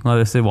see. Well,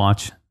 I said,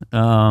 watch. So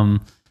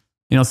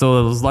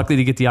I was lucky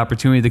to get the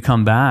opportunity to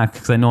come back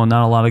because I know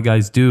not a lot of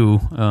guys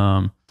do.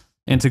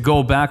 And to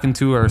go back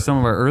into some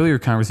of our earlier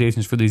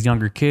conversations for these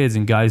younger kids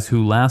and guys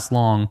who last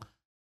long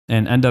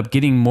and end up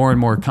getting more and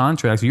more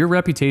contracts, your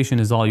reputation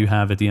is all you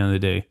have at the end of the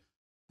day.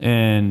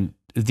 And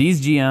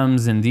these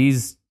GMs and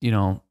these,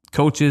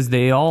 coaches,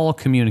 they all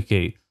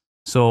communicate.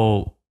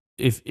 So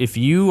if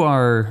you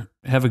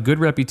have a good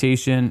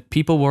reputation,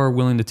 people are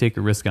willing to take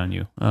a risk on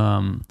you.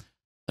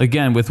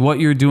 Again, with what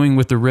you're doing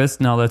with the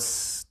risk, now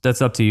that's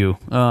up to you.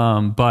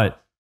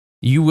 But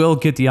you will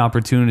get the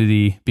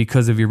opportunity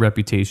because of your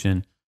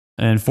reputation.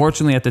 And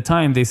fortunately, at the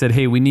time, they said,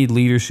 hey, we need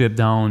leadership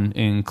down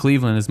in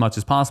Cleveland as much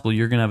as possible.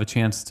 You're going to have a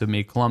chance to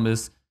make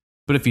Columbus.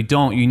 But if you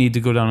don't, you need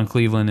to go down in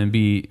Cleveland and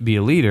be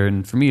a leader.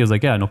 And for me, it was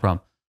like, no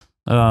problem.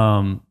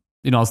 I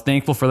was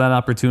thankful for that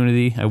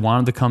opportunity. I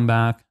wanted to come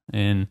back.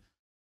 And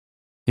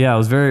I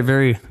was very,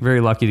 very,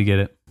 very lucky to get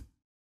it.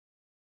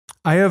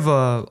 I have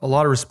a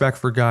lot of respect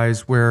for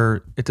guys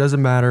where it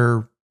doesn't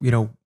matter,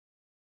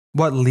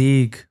 what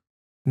league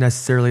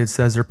necessarily it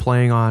says they're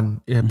playing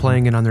on,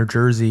 playing in on their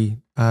jersey.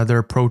 Their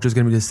approach is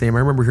going to be the same. I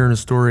remember hearing a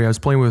story. I was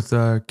playing with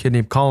a kid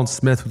named Colin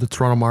Smith with the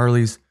Toronto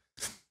Marlies,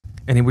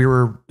 and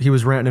he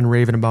was ranting and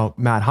raving about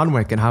Matt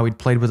Hunwick and how he'd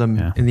played with him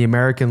in the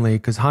American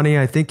League. Because Honey,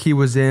 I think it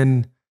was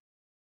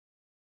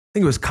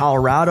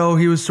Colorado.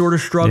 He was sort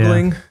of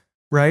struggling,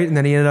 right? And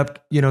then he ended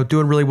up,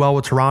 doing really well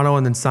with Toronto,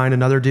 and then signed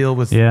another deal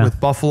with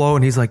Buffalo.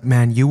 And he's like,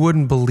 man, you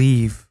wouldn't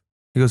believe.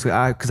 He goes,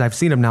 because I've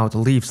seen him now with the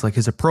Leafs. Like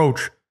his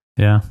approach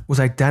was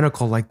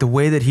identical. Like the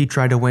way that he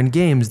tried to win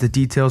games, the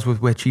details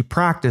with which he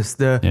practiced,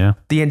 the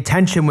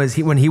intention was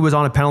when he was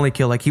on a penalty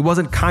kill, like he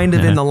wasn't kind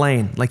of in the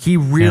lane. Like he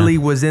really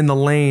was in the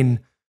lane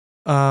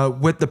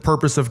with the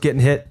purpose of getting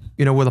hit,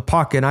 with a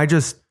puck. And I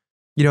just,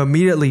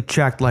 immediately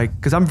checked, like,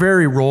 because I'm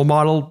very role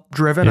model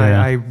driven.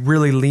 I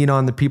really lean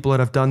on the people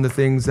that have done the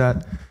things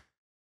that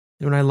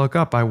when I look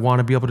up, I want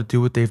to be able to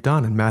do what they've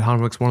done. And Matt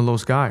Hunwick's one of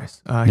those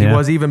guys. He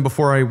was, even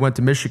before I went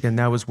to Michigan,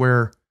 that was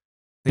where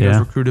I was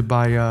recruited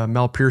by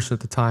Mel Pearson at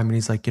the time. And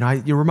he's like,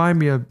 you remind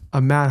me of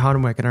Matt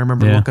Hunwick. And I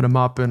remember looking him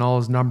up and all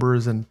his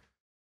numbers and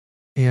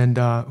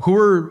who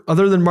were,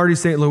 other than Marty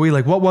St. Louis,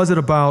 like what was it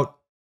about,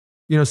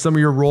 some of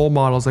your role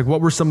models? Like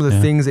what were some of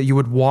the things that you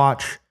would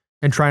watch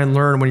and try and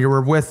learn when you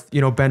were with,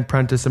 Ben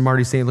Prentice and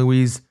Marty St.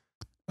 Louis,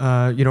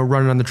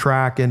 running on the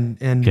track and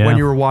when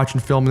you were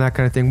watching film and that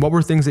kind of thing, what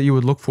were things that you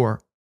would look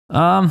for?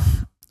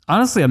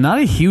 Honestly, I'm not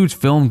a huge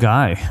film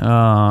guy.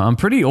 I'm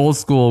pretty old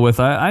school with,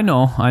 I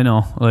know.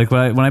 Like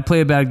when I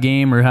play a bad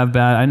game or have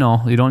bad, I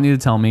know you don't need to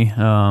tell me.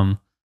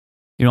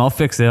 I'll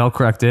fix it. I'll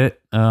correct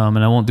it. And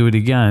I won't do it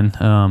again.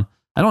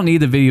 I don't need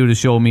the video to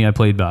show me I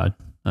played bad.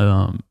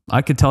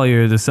 I could tell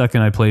you the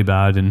second I play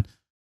bad and,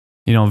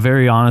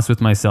 very honest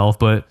with myself.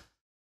 But,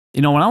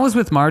 when I was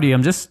with Marty,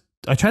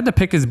 I tried to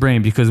pick his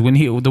brain because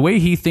the way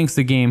he thinks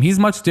the game, he's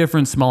much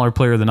different, smaller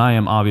player than I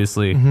am,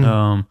 obviously.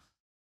 Mm-hmm.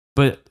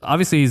 But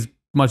obviously he's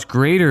much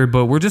greater,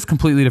 but we're just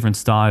completely different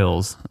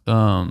styles.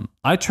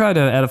 I try to,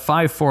 at a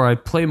 5'4", I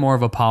play more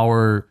of a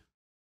power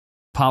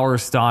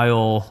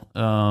style.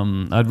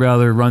 I'd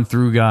rather run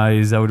through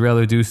guys. I would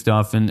rather do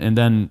stuff. And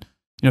then,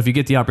 if you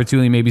get the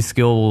opportunity, maybe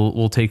skill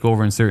will take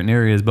over in certain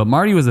areas. But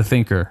Marty was a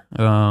thinker.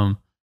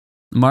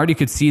 Marty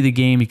could see the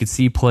game. He could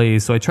see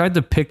plays. So I tried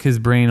to pick his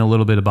brain a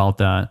little bit about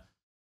that.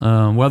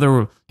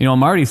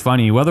 Marty's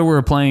funny. Whether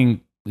we're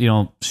playing,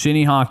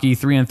 shinny hockey,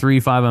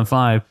 3-on-3,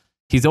 5-on-5,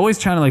 he's always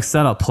trying to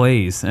set up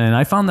plays. And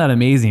I found that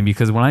amazing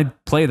because when I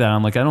play that,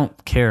 I'm like, I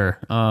don't care.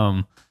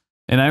 And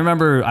I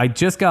remember I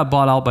just got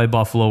bought out by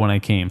Buffalo when I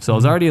came. So I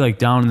was already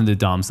down in the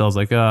dumps. So I was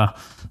like, I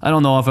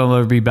don't know if I'll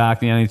ever be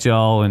back in the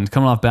NHL and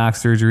coming off back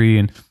surgery.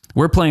 And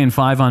we're playing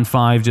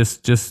 5-on-5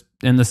 just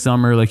in the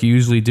summer like you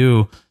usually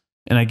do.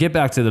 And I get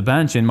back to the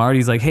bench and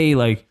Marty's like, hey,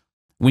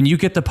 when you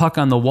get the puck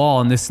on the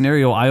wall in this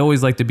scenario, I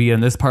always like to be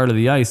in this part of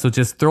the ice. So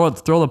just throw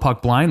the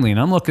puck blindly. And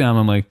I'm looking at him,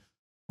 I'm like,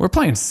 we're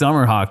playing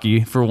summer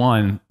hockey for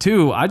one.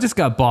 Two, I just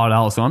got bought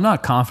out, so I'm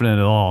not confident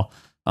at all.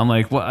 I'm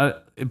like,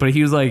 what? But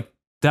he was like,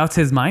 that's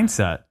his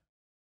mindset.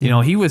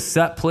 He was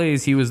set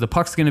plays. He was, the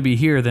puck's going to be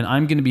here, then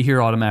I'm going to be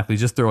here automatically.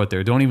 Just throw it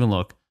there. Don't even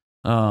look.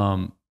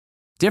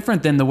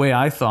 Different than the way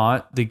I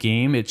thought the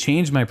game. It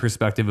changed my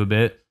perspective a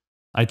bit.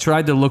 I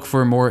tried to look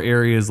for more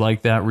areas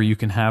like that where you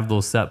can have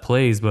those set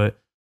plays, but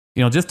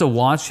just to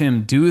watch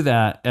him do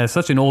that at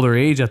such an older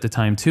age at the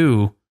time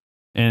too.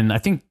 And I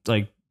think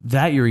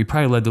that year he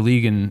probably led the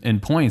league in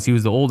points. He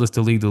was the oldest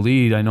to lead the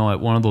lead, I know, at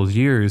one of those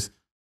years.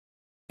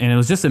 And it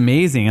was just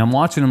amazing. I'm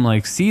watching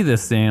him see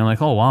this thing. I'm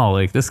like, oh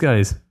wow, this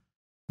guy's,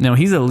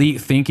 he's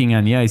elite thinking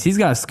on the ice. He's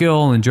got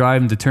skill and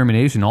drive and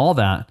determination, all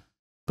that.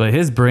 But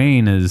his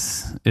brain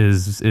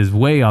is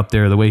way up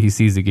there the way he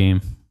sees the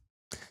game.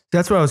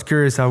 That's why I was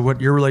curious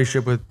what your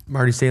relationship with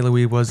Marty St.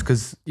 Louis was,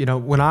 because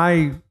when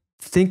I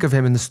think of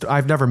him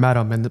I've never met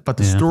him, but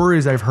the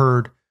stories I've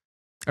heard,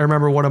 I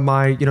remember one of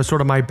my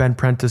sort of my Ben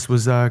Prentice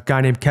was a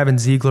guy named Kevin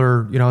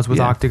Ziegler. I was with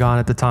Octagon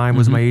at the time,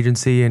 was my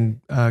agency, and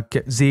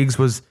Ziegs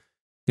was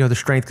the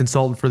strength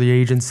consultant for the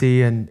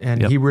agency,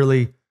 and he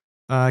really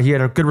he had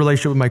a good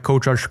relationship with my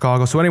coach out of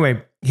Chicago. So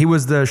anyway, he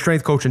was the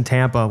strength coach in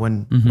Tampa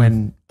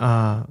when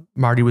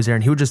Marty was there,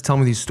 and he would just tell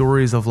me these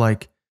stories of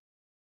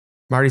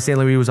Marty St.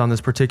 Louis was on this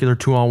particular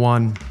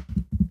 2-on-1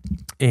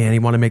 and he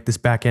wanted to make this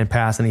backhand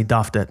pass and he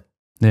duffed it.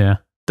 Yeah.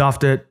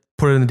 Duffed it,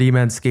 put it in the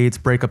D-man skates,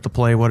 break up the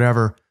play,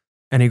 whatever.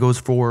 And he goes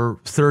for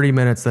 30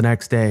 minutes the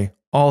next day.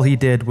 All he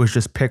did was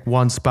just pick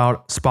one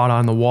spot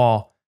on the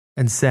wall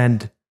and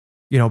send,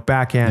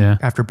 backhand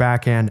after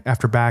backhand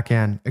after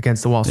backhand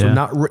against the wall.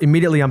 So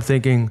immediately I'm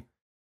thinking,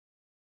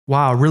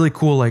 wow, really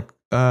cool,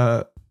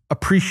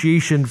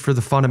 appreciation for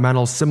the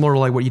fundamentals, similar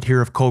to what you'd hear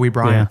of Kobe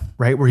Bryant,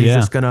 right? Where he's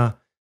just going to,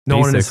 no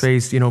one in his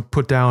face,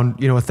 put down,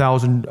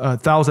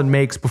 1,000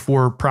 makes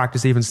before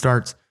practice even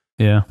starts.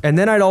 Yeah. And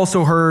then I'd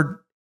also heard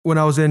when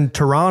I was in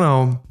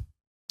Toronto,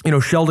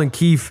 Sheldon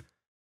Keefe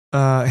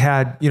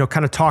had,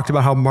 kind of talked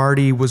about how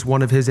Marty was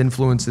one of his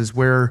influences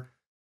where,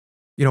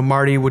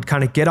 Marty would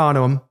kind of get on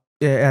him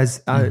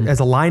as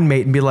a line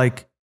mate and be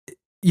like,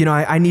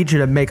 I need you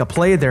to make a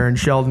play there. And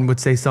Sheldon would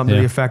say something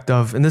to the effect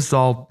of, and this is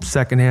all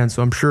secondhand,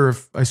 so I'm sure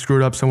if I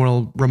screwed up, someone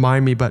will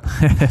remind me, but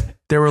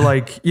they were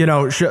like,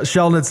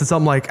 Sheldon said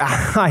something like,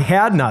 I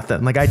had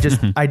nothing.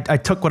 I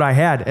took what I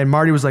had. And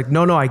Marty was like,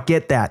 no, I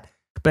get that,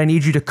 but I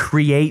need you to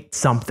create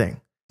something.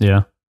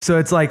 Yeah. So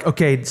it's like,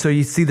 okay, so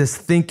you see this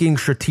thinking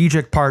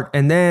strategic part.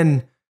 And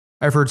then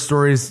I've heard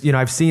stories,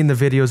 I've seen the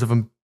videos of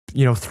him,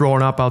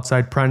 throwing up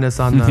outside Prentice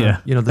on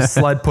the, the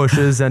sled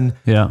pushes and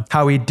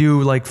how he'd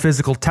do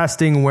physical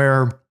testing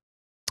where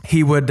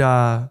he would,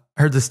 I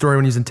heard the story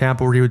when he was in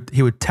Tampa where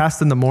he would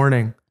test in the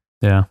morning.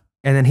 Yeah.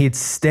 And then he'd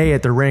stay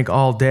at the rink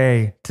all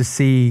day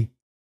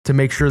to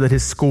make sure that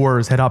his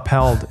scores had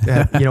upheld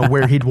at,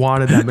 where he'd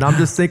wanted them. And I'm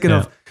just thinking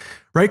of,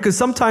 right? Because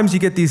sometimes you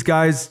get these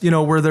guys,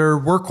 where they're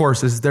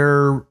workhorses.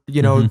 They're,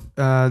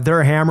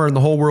 they're a hammer and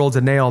the whole world's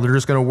a nail. They're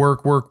just going to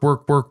work,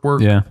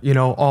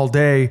 all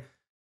day.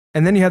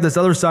 And then you have this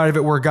other side of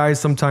it where guys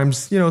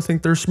sometimes,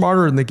 think they're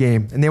smarter in the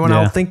game and they want to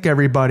outthink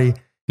everybody.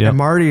 Yep. And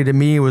Marty to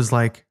me was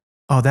like,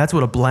 oh, that's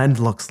what a blend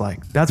looks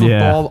like. That's what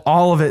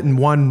all of it in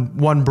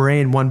one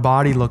brain, one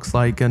body looks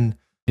like. And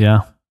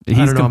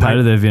he's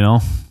competitive,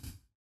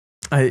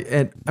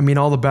 I mean,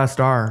 all the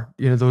best are,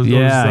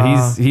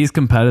 those. He's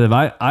competitive.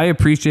 I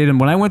appreciate him.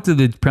 When I went to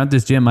the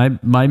Prentice gym,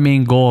 my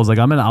main goal is I'm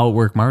going to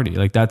outwork Marty.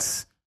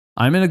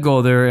 I'm going to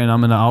go there and I'm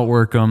going to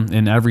outwork him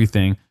in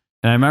everything.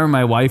 And I remember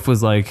my wife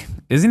was like,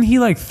 isn't he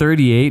like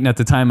 38? And at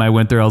the time I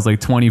went there, I was like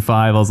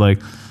 25. I was like,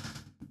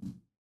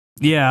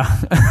 yeah.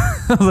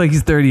 I was like,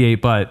 he's 38,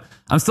 but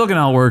I'm still going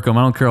to outwork him.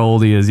 I don't care how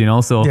old he is, you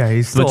know? So yeah,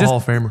 he's still a Hall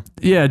of Famer.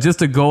 Yeah, just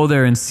to go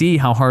there and see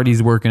how hard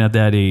he's working at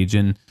that age.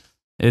 And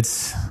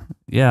it's,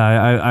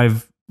 yeah,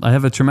 I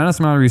have a tremendous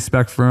amount of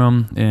respect for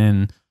him.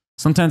 And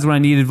sometimes when I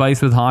need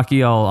advice with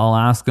hockey, I'll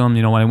ask him.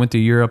 You know, when I went to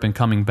Europe and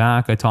coming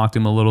back, I talked to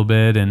him a little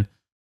bit. And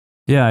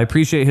yeah, I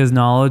appreciate his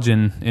knowledge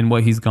and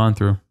what he's gone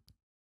through.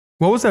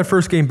 What was that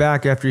first game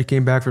back after you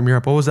came back from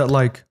Europe? What was that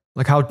like?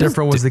 Like how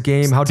different was the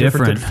game? How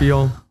different did it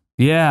feel?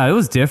 Yeah, it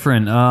was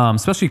different,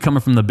 especially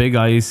coming from the big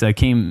ice. I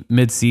came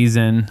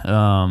mid-season.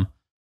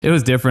 It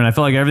was different. I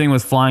felt like everything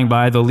was flying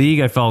by. The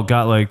league, I felt,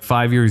 got like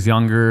 5 years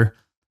younger.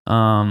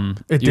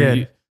 It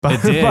did.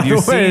 It did. You're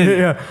seeing,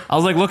 yeah. I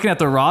was like looking at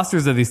the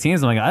rosters of these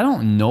teams. I'm like, I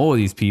don't know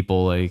these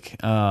people. Like,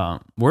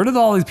 where did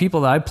all these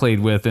people that I played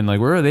with, and like,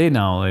 where are they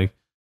now? Like,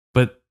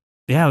 but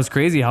yeah, it was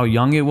crazy how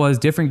young it was.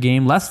 Different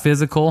game, less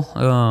physical.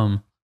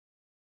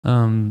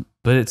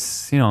 But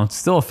it's, you know, it's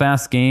still a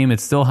fast game.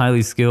 It's still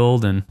highly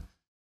skilled, and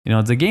you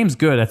know, the game's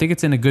good. I think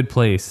it's in a good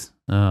place.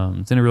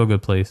 It's in a real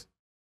good place.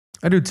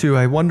 I do too.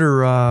 I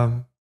wonder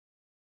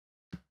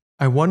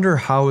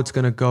how it's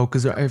going to go.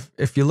 Cause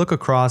if you look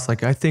across,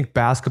 like, I think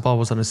basketball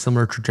was on a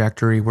similar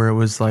trajectory where it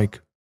was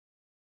like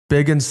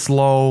big and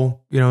slow,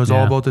 you know, it was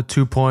all about the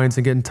 2 points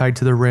and getting tight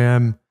to the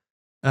rim.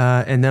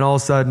 And then all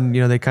of a sudden, you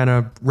know, they kind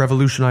of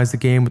revolutionized the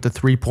game with the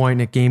 3 point,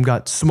 and the game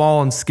got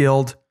small and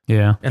skilled.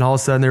 Yeah. And all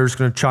of a sudden they were just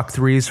going to chuck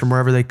threes from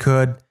wherever they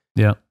could.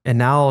 Yeah. And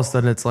now all of a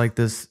sudden it's like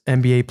this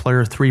NBA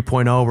player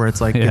 3.0 where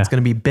it's like, it's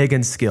going to be big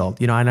and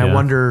skilled, you know? And I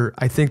wonder,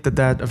 I think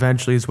that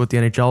eventually is what the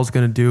NHL is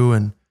going to do.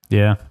 And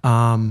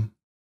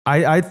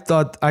I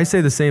thought, I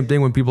say the same thing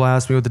when people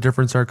ask me what the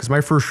difference are. Cause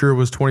my first year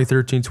was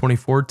 2013,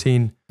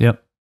 2014.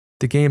 Yep.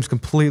 The game's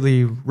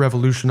completely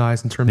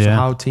revolutionized in terms of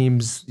how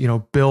teams, you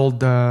know,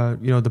 build,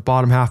 you know, the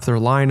bottom half of their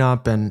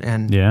lineup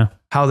and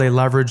how they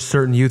leverage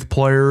certain youth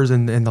players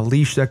and the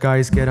leash that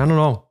guys get. I don't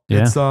know.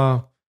 Yeah. It's,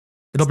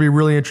 it'll be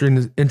really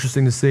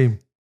interesting to see.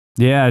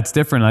 Yeah, it's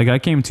different. Like I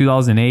came in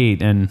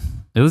 2008 and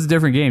it was a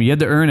different game. You had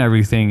to earn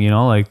everything, you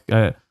know, like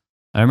I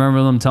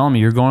remember them telling me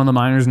you're going to the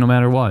minors no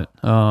matter what.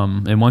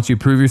 And once you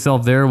prove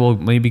yourself there, we'll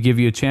maybe give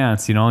you a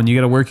chance, you know, and you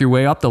got to work your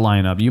way up the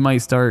lineup. You might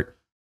start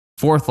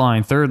fourth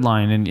line, third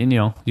line, and you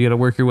know, you got to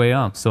work your way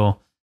up. So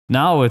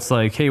now it's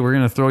like, hey, we're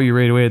going to throw you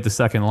right away at the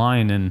second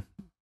line and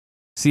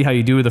see how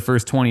you do with the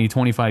first 20,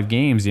 25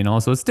 games, you know?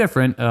 So it's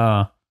different.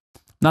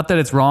 Not that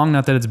it's wrong,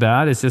 not that it's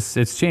bad. It's just,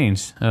 it's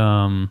changed.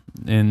 And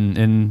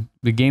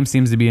the game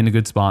seems to be in a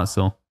good spot.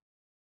 So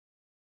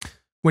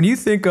when you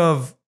think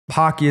of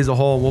hockey as a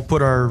whole, we'll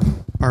put our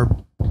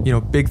you know,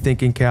 big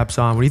thinking caps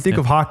on. When you think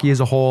of hockey as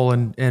a whole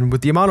and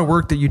with the amount of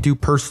work that you do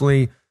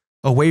personally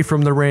away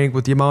from the rink,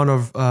 with the amount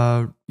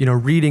of, you know,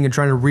 reading and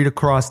trying to read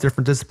across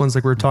different disciplines,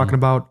 like we were talking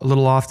about a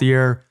little off the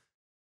air,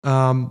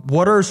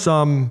 what are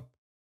some,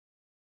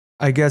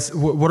 I guess,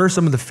 what are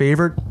some of the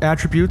favorite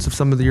attributes of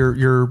some of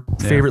your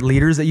favorite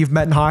leaders that you've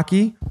met in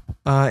hockey?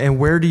 And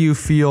where do you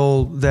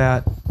feel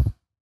that,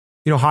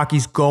 you know,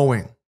 hockey's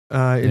going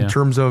in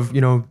terms of,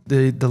 you know,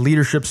 the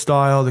leadership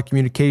style, the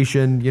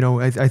communication? You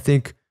know, I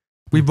think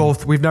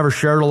we've never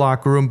shared a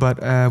locker room,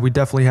 but we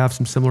definitely have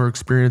some similar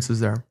experiences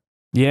there.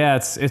 Yeah,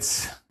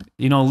 it's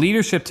you know,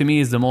 leadership to me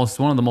is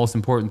one of the most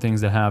important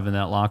things to have in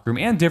that locker room,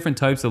 and different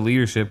types of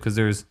leadership, because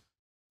there's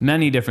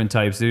many different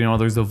types. You know,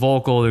 there's the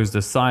vocal, there's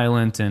the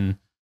silent, and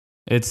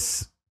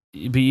but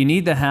you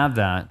need to have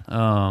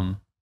that.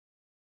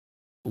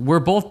 We're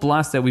both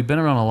blessed that we've been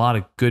around a lot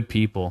of good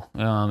people.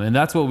 And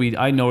that's what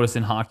I notice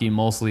in hockey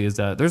mostly, is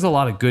that there's a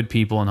lot of good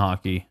people in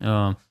hockey.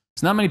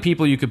 It's not many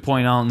people you could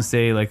point out and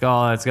say like,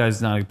 oh, that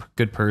guy's not a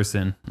good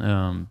person.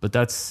 But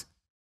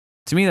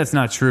to me, that's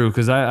not true,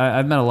 because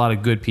I've met a lot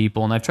of good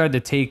people, and I've tried to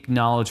take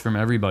knowledge from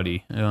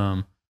everybody. You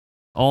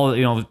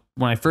know,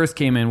 when I first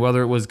came in,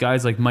 whether it was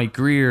guys like Mike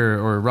Greer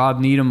or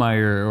Rob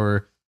Niedermeyer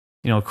or,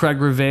 you know,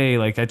 Craig Rivet,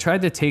 like I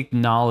tried to take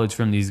knowledge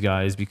from these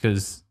guys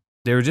because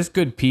they were just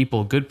good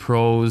people, good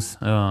pros,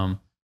 taught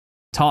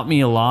me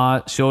a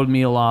lot, showed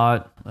me a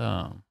lot,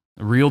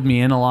 reeled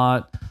me in a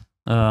lot.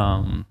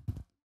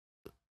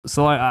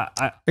 So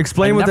I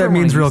explain what that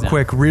means real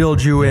quick.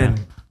 Reeled you in.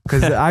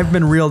 Because I've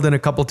been reeled in a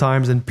couple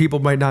times, and people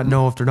might not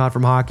know, if they're not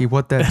from hockey,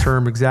 what that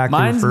term exactly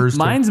refers to.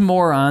 Mine's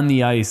more on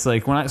the ice.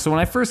 Like when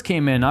I first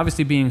came in,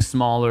 obviously being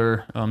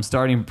smaller,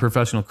 starting a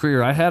professional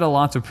career, I had a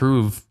lot to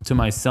prove to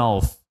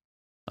myself.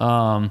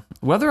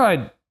 Whether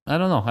I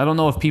don't know. I don't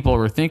know if people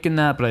were thinking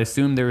that, but I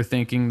assumed they were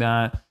thinking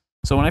that.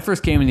 So when I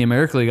first came in the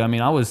American League, I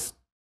mean, I was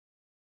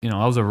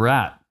a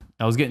rat.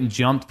 I was getting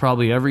jumped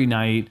probably every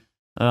night,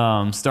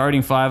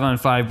 starting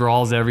 5-on-5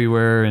 brawls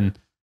everywhere, and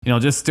you know,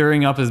 just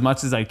stirring up as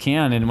much as I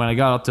can. And when I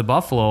got up to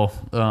Buffalo,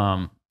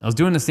 I was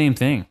doing the same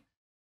thing.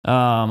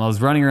 I was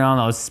running around,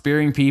 I was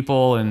spearing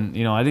people, and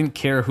you know, I didn't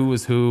care who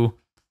was who.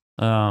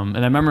 And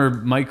I remember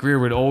Mike Greer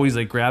would always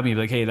like grab me,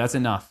 like, "Hey, that's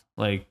enough.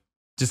 Like,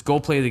 just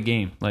go play the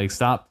game. Like,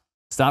 stop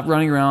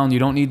running around. You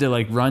don't need to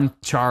like run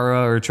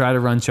Chara or try to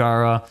run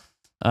Chara."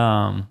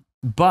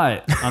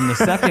 But on the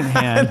second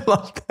hand, I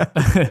love that.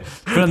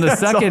 but on the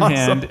That's second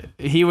awesome. hand,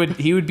 he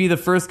would be the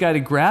first guy to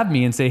grab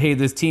me and say, "Hey,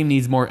 this team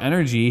needs more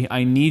energy.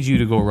 I need you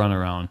to go run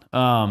around."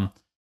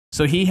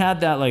 So he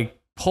had that like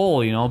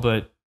pull,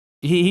 but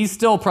he's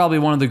still probably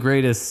one of the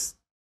greatest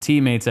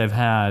teammates I've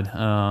had.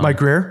 Mike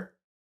Greer?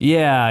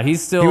 Yeah, he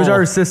was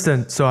our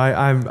assistant, so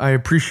I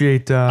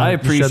appreciate you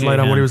shed light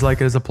on what he was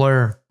like as a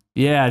player.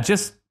 Yeah,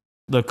 just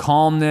the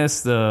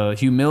calmness, the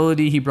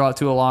humility he brought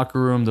to a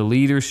locker room, the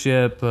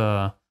leadership.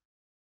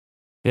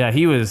 Yeah,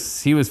 he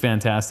was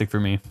fantastic for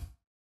me.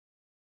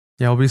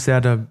 Yeah, I'll be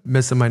sad to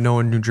miss him. I know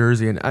in New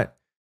Jersey, and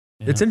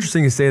it's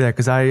interesting to say that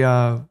because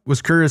I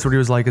was curious what he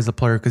was like as a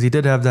player because he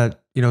did have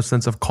that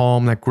sense of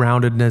calm, that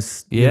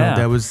groundedness.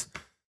 That was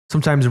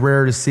sometimes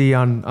rare to see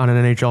on an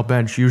NHL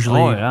bench.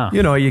 Usually,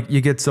 you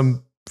get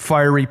some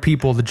fiery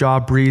people. The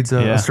job breeds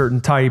a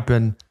certain type,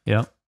 and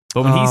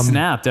but when he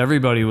snapped,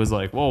 everybody was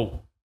like,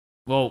 "Whoa,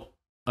 all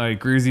right,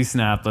 Greasy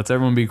snapped. Let's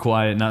everyone be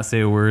quiet, not say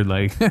a word."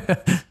 Like.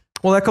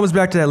 Well, that comes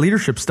back to that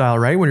leadership style,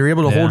 right? When you're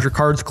able to hold your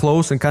cards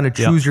close and kind of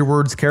choose your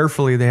words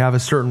carefully, they have a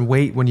certain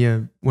weight when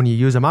you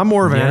use them. I'm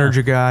more of an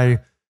energy guy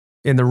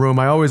in the room.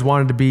 I always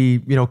wanted to be,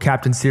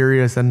 Captain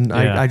Serious, and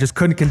I just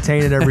couldn't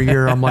contain it every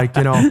year. I'm like,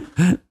 all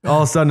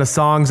of a sudden a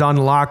song's on in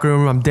the locker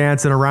room, I'm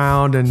dancing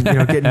around and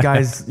getting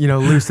guys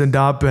loosened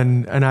up,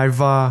 and I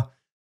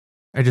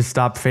just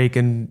stopped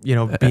faking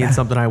being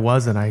something I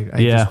wasn't. I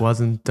just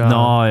wasn't.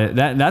 No,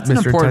 that's Mr. an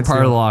important part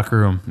Intensio. of the locker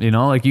room.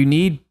 Like you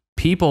need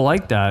people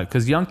like that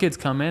because young kids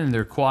come in and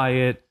they're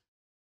quiet.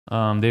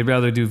 They'd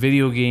rather do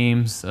video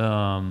games.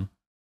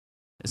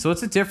 So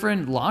it's a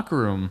different locker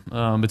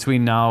room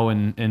between now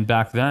and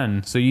back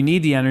then. So you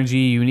need the energy.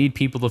 You need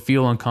people to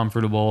feel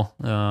uncomfortable.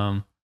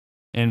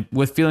 And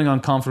with feeling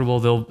uncomfortable,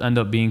 they'll end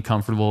up being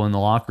comfortable in the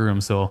locker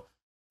room. So,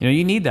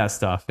 you need that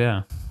stuff.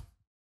 Yeah.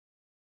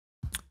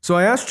 So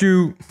I asked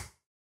you,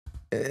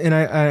 and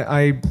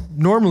I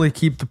normally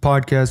keep the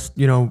podcast,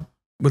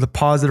 with a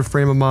positive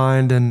frame of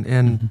mind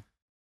and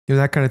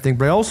that kind of thing.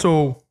 But I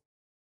also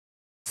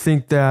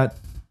think that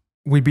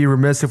we'd be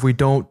remiss if we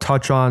don't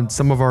touch on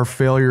some of our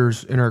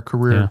failures in our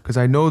career. Because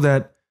I know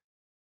that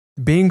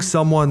being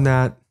someone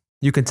that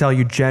you can tell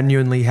you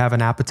genuinely have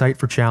an appetite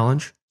for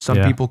challenge. Some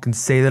people can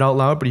say that out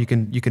loud, but you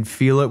can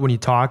feel it when you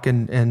talk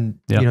and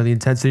the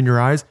intensity in your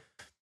eyes.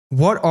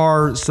 What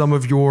are some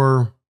of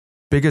your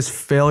biggest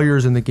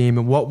failures in the game,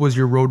 and what was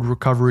your road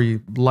recovery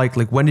like?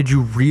 Like, when did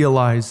you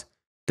realize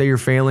that you're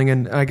failing?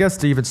 And I guess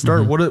to even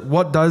start,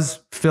 what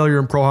does failure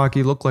in pro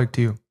hockey look like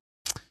to you?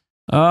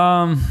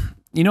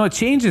 It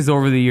changes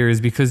over the years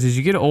because as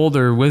you get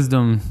older,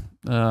 wisdom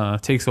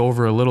takes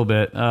over a little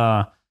bit.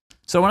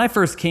 So when I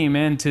first came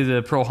into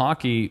the pro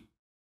hockey,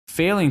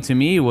 failing to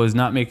me was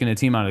not making a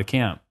team out of the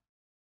camp.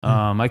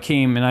 I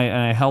came and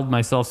I held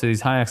myself to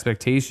these high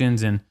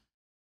expectations, and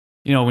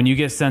when you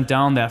get sent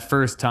down that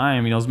first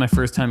time, it was my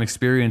first time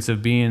experience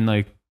of being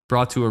like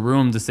brought to a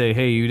room to say,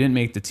 "Hey, you didn't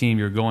make the team,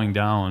 you're going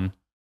down."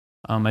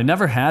 I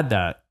never had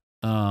that.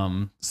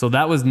 So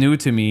that was new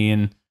to me,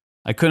 and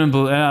I couldn't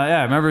believe,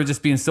 I remember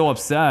just being so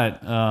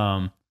upset.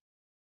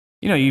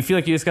 You feel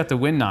like you just got the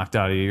wind knocked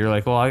out of you. You're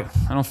like, well, I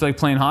don't feel like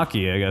playing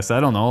hockey, I guess. I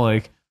don't know.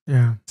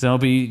 So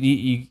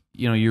you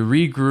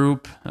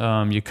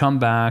regroup, you come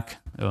back,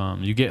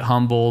 you get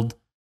humbled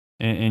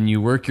and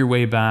you work your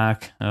way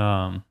back.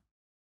 What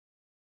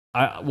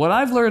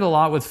I've learned a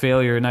lot with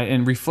failure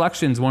and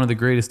reflection is one of the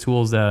greatest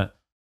tools that,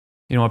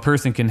 a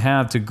person can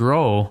have to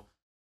grow.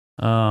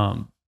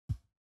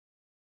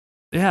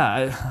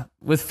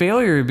 With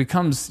failure, it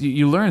becomes,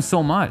 you learn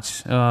so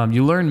much.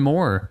 You learn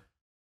more.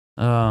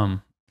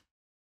 I've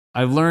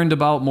learned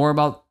more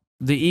about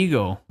the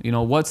ego.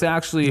 What's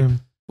actually,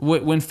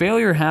 when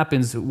failure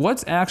happens,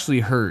 what's actually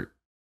hurt?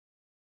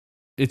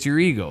 It's your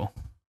ego.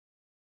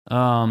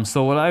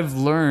 So what I've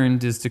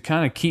learned is to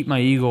kind of keep my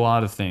ego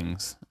out of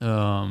things.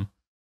 I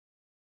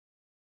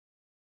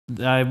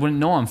wouldn't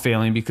know I'm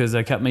failing because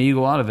I kept my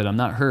ego out of it. I'm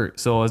not hurt.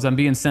 So as I'm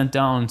being sent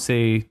down,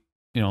 say,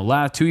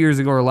 2 years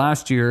ago or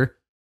last year,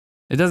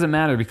 it doesn't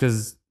matter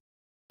because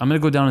I'm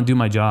going to go down and do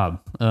my job.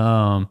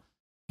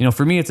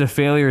 For me, it's a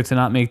failure to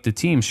not make the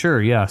team.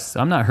 Sure. Yes.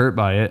 I'm not hurt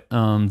by it.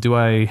 Do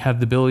I have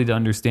the ability to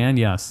understand?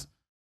 Yes.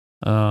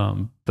 But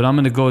I'm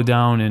going to go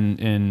down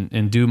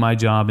and do my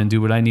job and do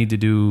what I need to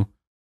do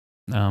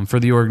for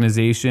the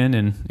organization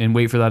and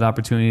wait for that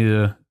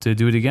opportunity to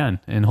do it again.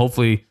 And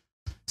hopefully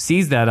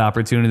seize that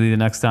opportunity the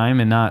next time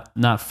and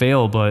not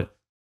fail. But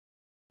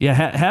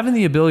having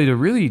the ability to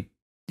really,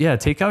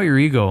 take out your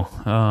ego,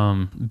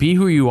 be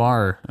who you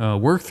are,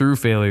 work through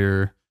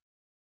failure.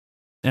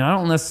 And I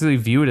don't necessarily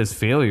view it as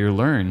failure.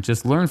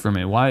 Just learn from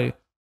it. Why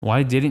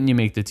didn't you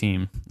make the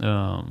team?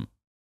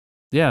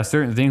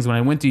 Certain things. When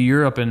I went to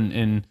Europe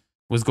and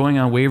was going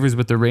on waivers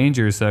with the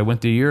Rangers, so I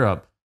went to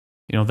Europe,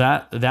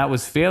 that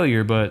was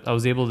failure, but I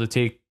was able to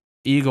take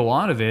ego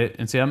out of it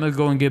and say, I'm going to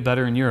go and get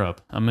better in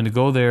Europe. I'm going to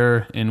go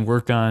there and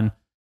work on,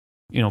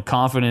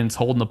 confidence,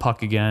 holding the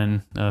puck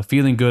again,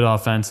 feeling good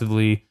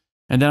offensively.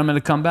 And then I'm going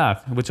to come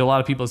back, which a lot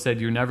of people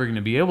said you're never going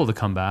to be able to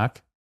come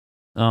back.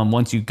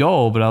 once you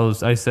go. But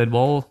I said,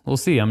 well, we'll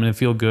see. I'm going to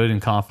feel good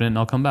and confident and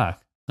I'll come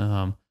back.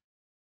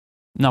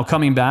 Now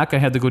coming back, I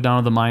had to go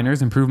down to the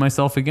minors and prove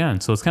myself again.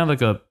 So it's kind of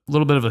like a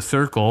little bit of a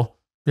circle.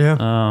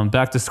 Yeah.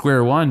 Back to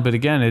square one. But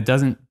again, it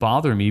doesn't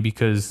bother me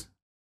because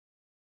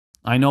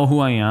I know who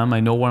I am. I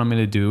know what I'm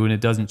going to do, and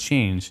it doesn't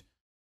change.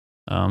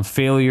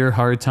 Failure,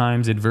 hard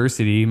times,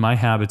 adversity, my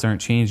habits aren't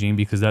changing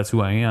because that's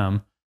who I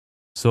am.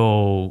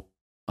 So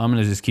I'm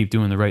going to just keep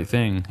doing the right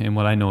thing and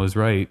what I know is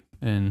right.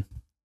 And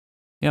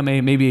yeah,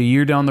 maybe a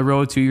year down the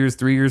road, 2 years,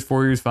 3 years,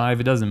 4 years, 5,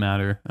 it doesn't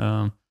matter.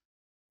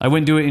 I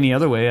wouldn't do it any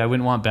other way. I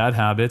wouldn't want bad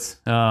habits.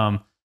 So I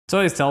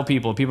always tell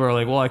people are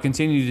like, well, I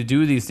continue to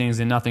do these things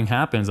and nothing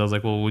happens. I was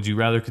like, well, would you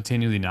rather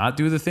continually not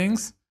do the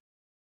things?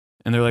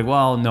 And they're like,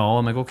 well, no.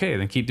 I'm like, okay,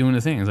 then keep doing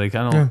the things. Like,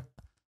 I don't,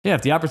 yeah,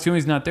 if the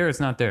opportunity's not there, it's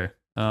not there.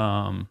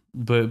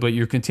 But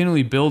you're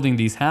continually building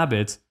these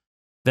habits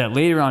that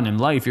later on in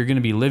life, you're going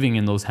to be living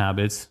in those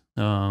habits.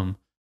 And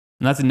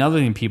that's another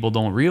thing people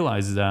don't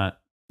realize is that,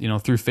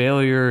 through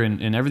failure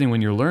and everything,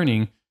 when you're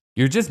learning,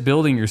 you're just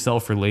building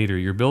yourself for later.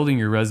 You're building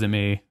your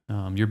resume.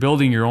 You're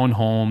building your own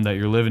home that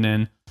you're living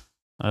in.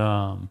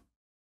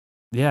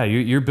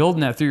 You're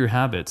building that through your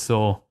habits.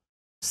 So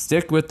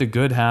stick with the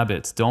good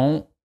habits.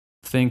 Don't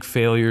think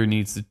failure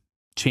needs to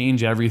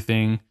change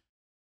everything.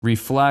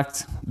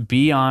 Reflect,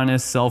 be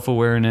honest,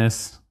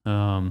 self-awareness.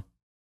 And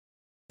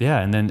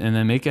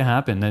then make it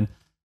happen. Then,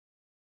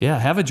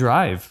 have a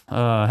drive,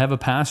 have a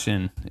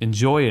passion,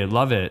 enjoy it,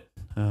 love it.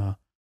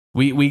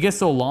 We get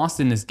so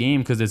lost in this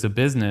game because it's a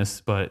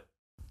business, but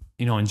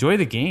enjoy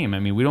the game. I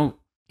mean, you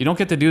don't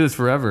get to do this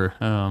forever.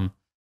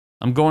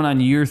 I'm going on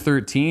year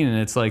 13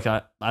 and it's like,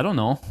 I don't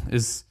know.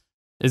 Is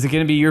it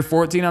going to be year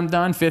 14? I'm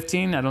done.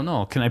 15? I don't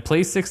know. Can I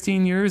play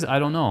 16 years? I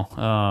don't know.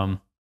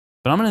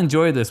 But I'm going to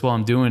enjoy this while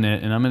I'm doing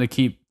it. And I'm going to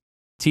keep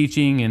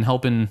teaching and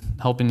helping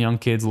young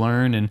kids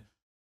learn. And,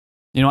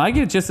 I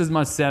get just as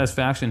much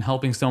satisfaction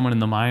helping someone in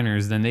the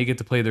minors than they get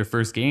to play their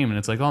first game. And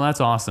it's like, oh,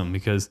 that's awesome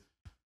because,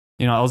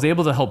 I was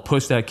able to help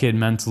push that kid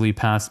mentally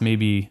past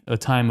maybe a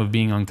time of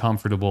being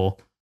uncomfortable.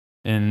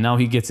 And now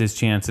he gets his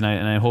chance. And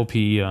I hope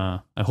he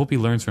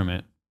learns from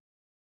it.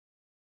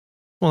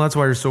 Well, that's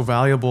why you're so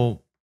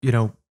valuable,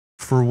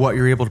 for what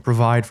you're able to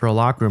provide for a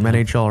locker room,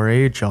 NHL or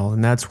AHL.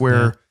 And that's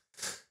where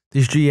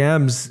these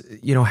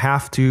GMs,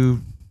 have to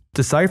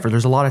decipher.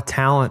 There's a lot of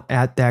talent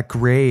at that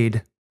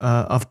grade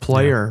of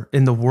player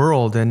in the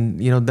world. And,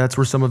 that's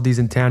where some of these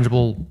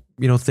intangible,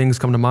 things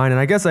come to mind.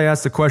 And I guess I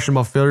asked the question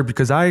about failure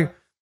because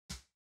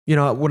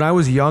when I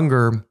was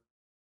younger,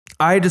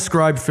 I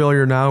describe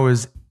failure now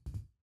as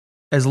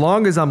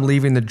long as I'm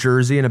leaving the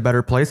jersey in a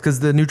better place, because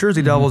the New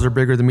Jersey Devils are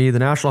bigger than me. The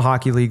National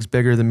Hockey League's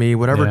bigger than me.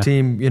 Whatever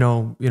team,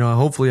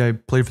 hopefully I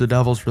played for the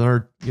Devils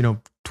for another,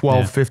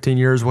 12, 15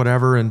 years,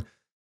 whatever, and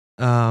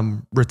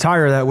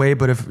retire that way.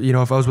 But if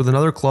I was with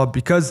another club,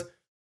 because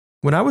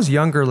when I was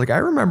younger, like I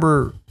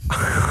remember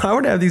I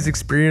would have these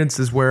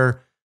experiences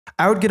where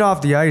I would get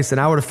off the ice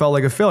and I would have felt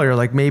like a failure.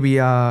 Like maybe,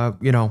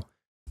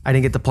 I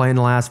didn't get to play in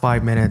the last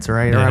 5 minutes,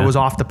 right? Or I was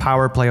off the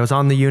power play. I was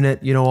on the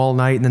unit, all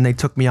night, and then they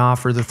took me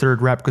off for the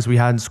third rep because we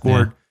hadn't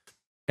scored. Yeah.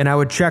 And I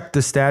would check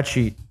the stat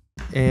sheet,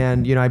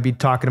 and I'd be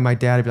talking to my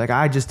dad. I'd be like,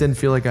 I just didn't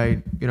feel like I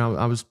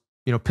was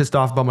pissed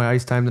off about my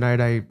ice time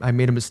tonight. I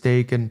made a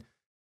mistake and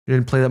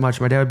didn't play that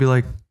much. My dad would be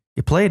like,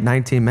 you played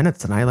 19 minutes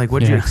tonight. Like,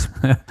 what'd you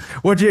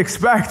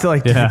expect?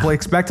 Like, did you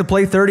expect to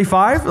play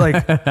 35?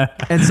 Like,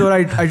 and so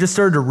I just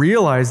started to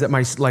realize that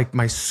my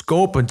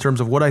scope in terms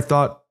of what I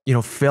thought,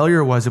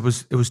 failure was, it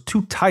was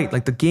too tight.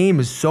 Like the game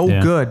is so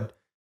good.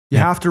 You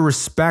have to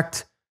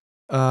respect,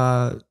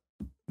 the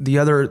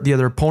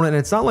other opponent. And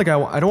it's not like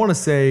I don't want to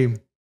say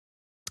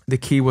the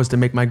key was to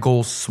make my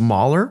goals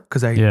smaller,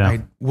 because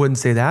I wouldn't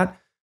say that,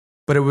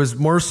 but it was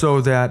more so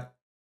that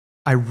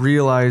I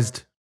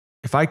realized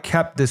if I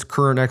kept this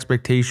current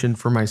expectation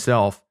for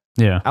myself,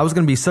 I was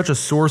going to be such a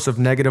source of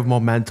negative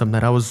momentum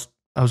that I was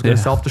going to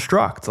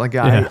self-destruct. Like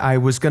I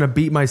was going to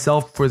beat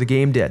myself before the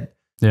game did.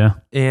 Yeah.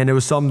 And it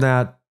was something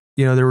that,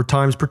 there were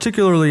times,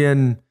 particularly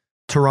in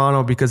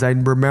Toronto, because I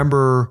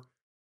remember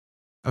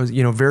I was,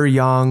 very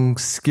young,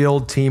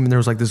 skilled team. And there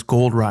was like this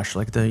gold rush,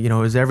 like it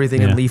was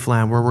everything in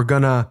Leafland where we're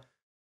going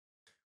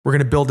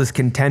to build this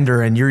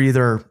contender and you're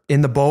either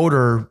in the boat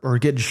or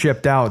getting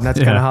shipped out. And that's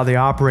kind of how they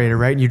operated,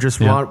 right? And you just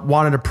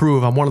wanted to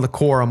prove I'm one of the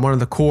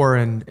core.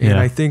 And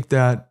I think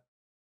that,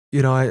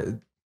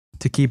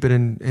 to keep it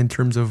in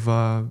terms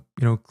of,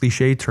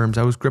 cliche terms,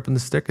 I was gripping the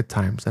stick at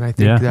times. And I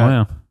think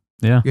that,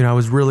 I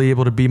was really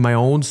able to be my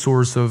own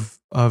source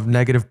of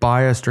negative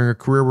bias during a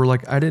career where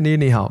like, I didn't need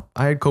any help.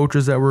 I had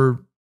coaches that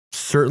were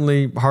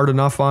certainly hard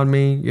enough on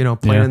me,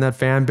 playing in that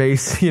fan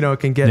base,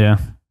 can get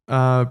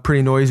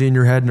pretty noisy in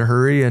your head in a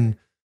hurry. And,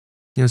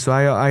 so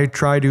I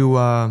try to,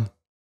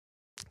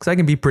 cause I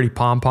can be pretty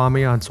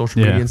pom-pommy on social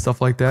media and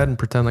stuff like that and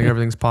pretend like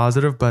everything's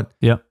positive, but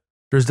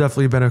there's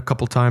definitely been a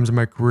couple times in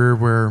my career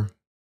where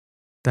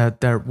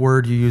that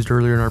word you used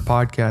earlier in our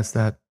podcast,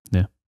 that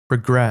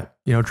regret,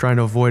 trying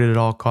to avoid it at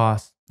all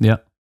costs. Yeah.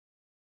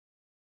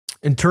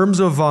 In terms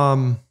of,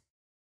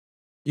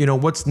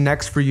 what's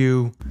next for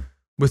you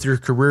with your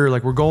career,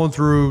 like we're going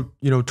through,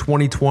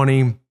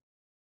 2020.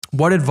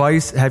 What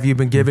advice have you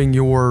been giving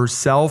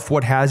yourself?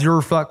 What has your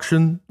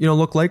reflection,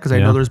 look like? Because I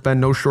know there's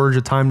been no shortage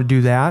of time to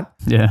do that.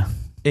 Yeah.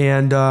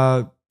 And,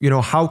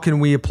 how can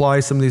we apply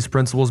some of these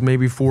principles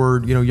maybe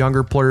for,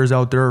 younger players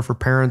out there, or for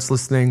parents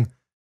listening,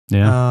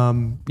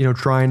 trying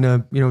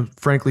to,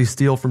 frankly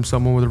steal from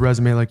someone with a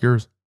resume like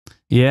yours?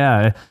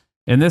 Yeah.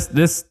 And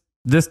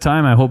this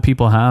time, I hope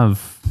people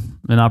have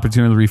an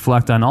opportunity to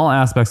reflect on all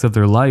aspects of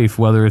their life,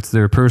 whether it's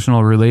their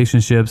personal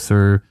relationships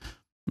or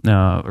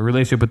a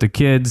relationship with the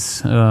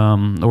kids,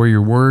 or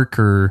your work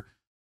or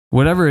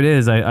whatever it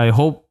is. I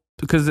hope,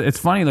 because it's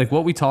funny, like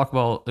what we talk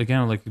about,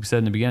 again, like you said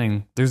in the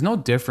beginning, there's no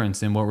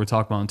difference in what we're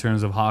talking about in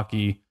terms of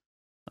hockey.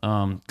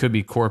 Could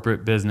be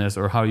corporate business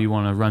or how you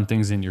want to run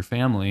things in your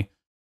family.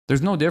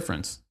 There's no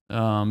difference.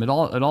 It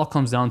all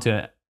comes down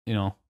to,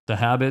 the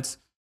habits,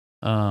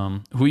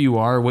 who you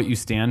are, what you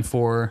stand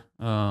for,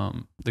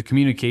 the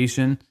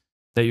communication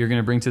that you're going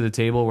to bring to the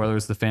table, whether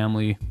it's the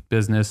family,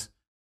 business,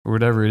 or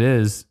whatever it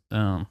is,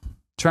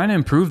 trying to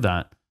improve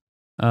that.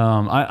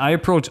 I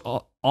approach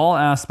all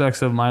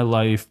aspects of my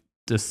life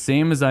the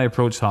same as I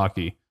approach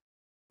hockey.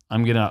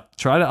 I'm going to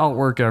try to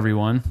outwork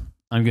everyone.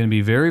 I'm going to be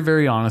very,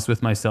 very honest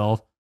with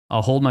myself.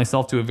 I'll hold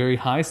myself to a very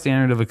high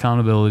standard of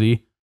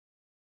accountability.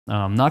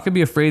 I'm not going to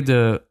be afraid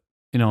to,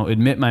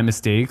 admit my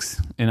mistakes,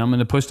 and I'm going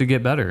to push to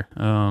get better.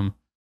 And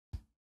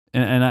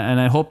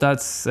I hope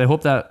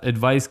that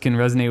advice can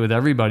resonate with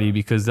everybody,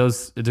 because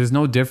there's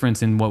no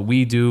difference in what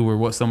we do or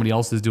what somebody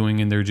else is doing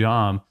in their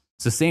job.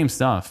 It's the same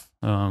stuff.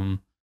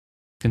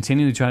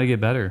 Continually try to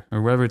get better,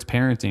 or whether it's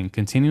parenting,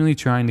 continually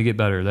trying to get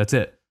better. That's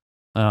it.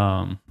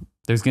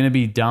 There's going to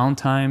be down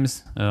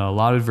times, a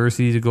lot of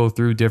adversity to go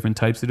through, different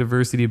types of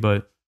adversity,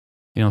 but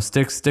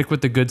stick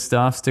with the good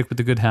stuff, stick with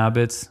the good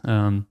habits.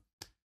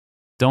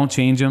 Don't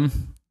change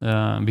them,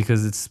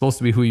 because it's supposed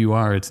to be who you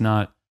are. It's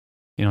not.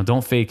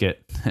 Don't fake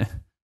it.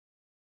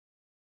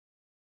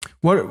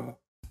 What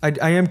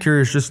I am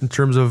curious, just in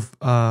terms of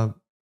on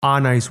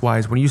ice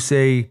wise, when you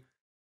say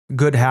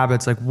good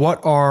habits, like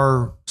what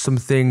are some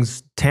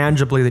things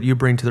tangibly that you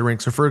bring to the rink?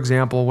 So for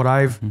example,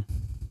 I'll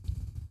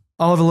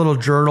have a little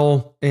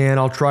journal, and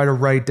I'll try to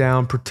write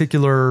down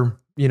particular,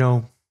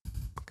 kind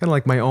of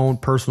like my own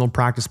personal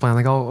practice plan.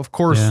 Like I'll, of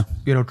course,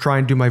 try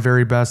and do my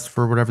very best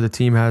for whatever the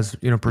team has,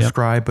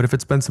 prescribed. But if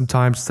it's been some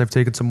time since I've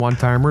taken some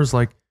one-timers,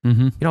 like,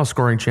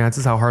 scoring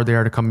chances, how hard they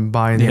are to come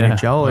by in the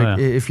NHL. Like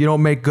if you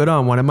don't make good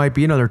on one, it might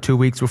be another 2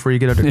 weeks before you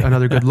get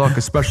another good look,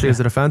 especially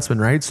as a defenseman,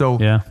 right? So,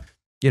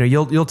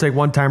 you'll take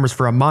one-timers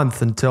for a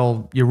month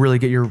until you really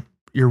get your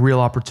real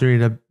opportunity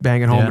to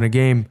bang it home in a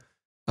game.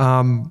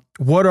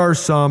 What are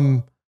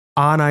some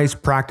on-ice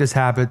practice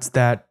habits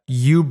that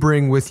you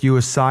bring with you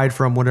aside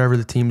from whatever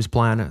the team's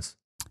plan is?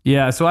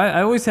 Yeah, so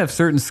I always have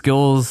certain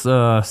skill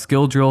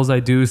drills I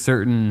do,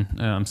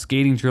 certain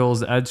skating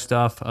drills, edge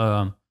stuff.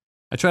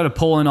 I try to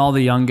pull in all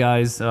the young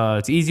guys.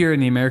 It's easier in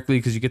the American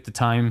League because you get the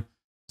time.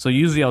 So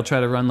usually I'll try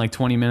to run like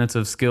 20 minutes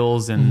of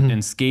skills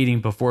and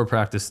skating before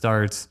practice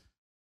starts.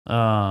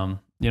 In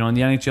the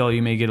NHL,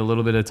 you may get a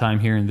little bit of time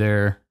here and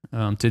there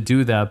to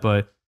do that.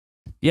 But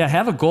yeah,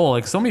 have a goal.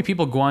 Like so many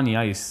people go on the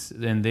ice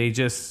and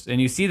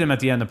and you see them at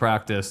the end of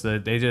practice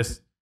that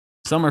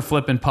some are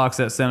flipping pucks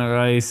at center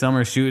ice, some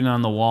are shooting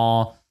on the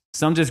wall,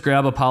 some just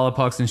grab a pile of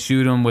pucks and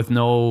shoot them with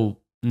no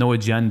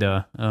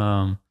agenda.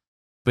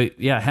 But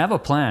yeah, have a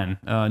plan.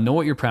 Know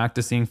what you're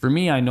practicing. For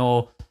me, I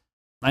know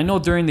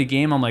during the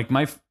game, I'm like,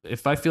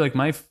 if I feel like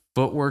my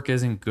footwork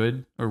isn't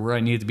good or where I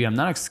need it to be, I'm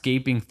not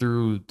escaping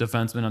through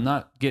defensemen. I'm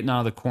not getting out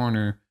of the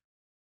corner.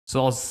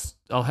 So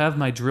I'll have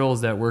my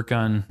drills that work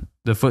on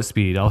the foot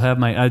speed. I'll have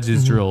my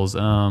edges drills.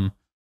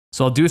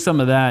 So I'll do some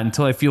of that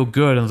until I feel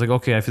good. I was like,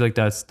 okay, I feel like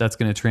that's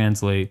going to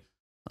translate.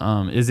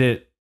 Is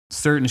it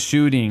certain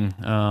shooting,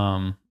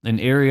 an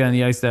area on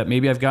the ice that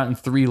maybe I've gotten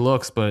 3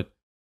 looks, but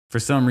for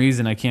some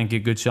reason I can't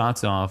get good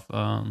shots off,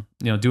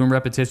 doing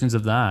repetitions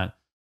of that.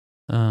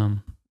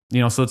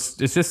 So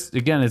it's just,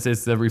 again,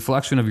 it's the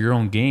reflection of your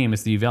own game.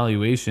 It's the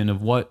evaluation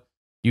of what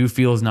you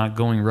feel is not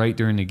going right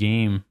during the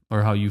game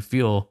or how you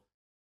feel.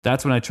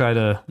 That's when I try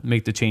to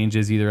make the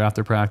changes either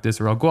after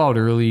practice or I'll go out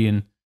early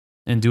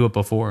and do it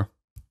before.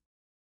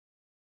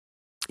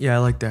 Yeah, I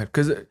like that.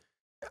 Cause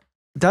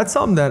that's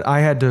something that I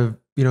had to,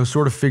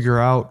 sort of figure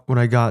out when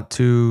I got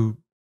to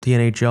the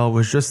NHL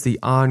was just the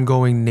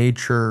ongoing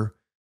nature.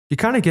 You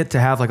kind of get to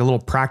have like a little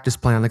practice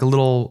plan, like a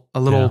little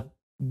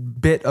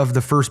bit of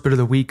the first bit of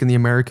the week in the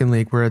American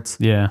League where it's,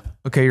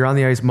 okay, you're on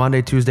the ice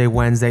Monday, Tuesday,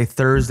 Wednesday,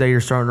 Thursday,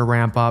 you're starting to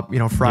ramp up,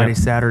 Friday,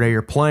 Saturday,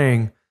 you're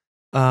playing.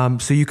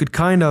 So you could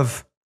kind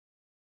of,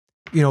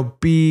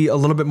 be a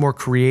little bit more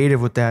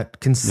creative with that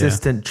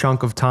consistent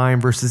chunk of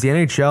time versus the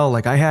NHL.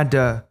 Like I had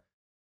to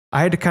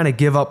kind of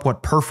give up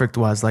what perfect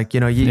was. Like,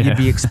 you'd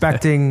be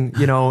expecting,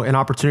 an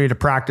opportunity to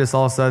practice.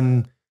 All of a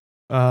sudden,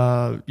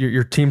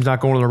 your team's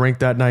not going to the rink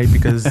that night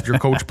because your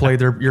coach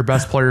played your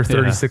best player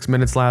 36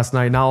 minutes last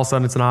night. Now all of a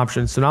sudden it's an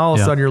option. So now all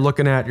of a sudden you're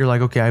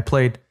like, okay, I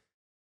played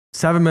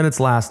 7 minutes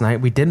last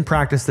night. We didn't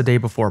practice the day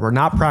before. We're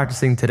not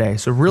practicing today.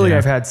 So really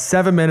I've had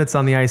 7 minutes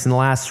on the ice in the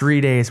last 3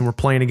 days and we're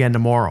playing again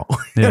tomorrow.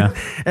 Yeah.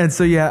 And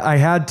so, I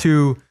had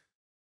to,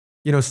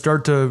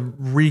 start to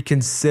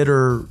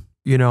reconsider,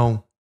 I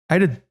had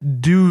to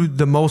do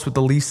the most with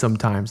the least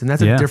sometimes. And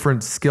that's a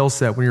different skill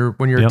set. When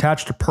you're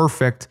attached to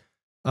perfect,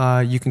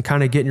 you can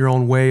kind of get in your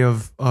own way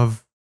of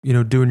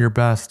doing your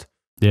best.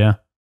 Yeah.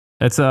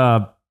 It's,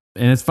 and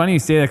it's funny you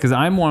say that because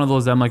I'm one of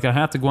those, I'm like, I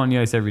have to go on the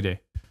ice every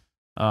day.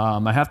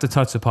 I have to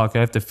touch the puck. I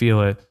have to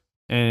feel it.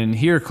 And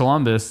here at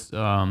Columbus,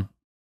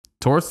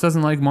 Torts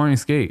doesn't like morning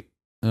skate.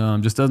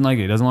 Just doesn't like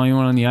it. He doesn't want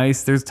anyone on the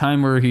ice. There's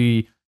time where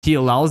he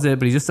allows it,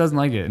 but he just doesn't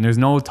like it. And there's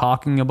no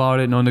talking about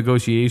it, no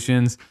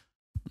negotiations.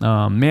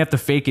 May have to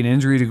fake an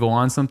injury to go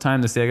on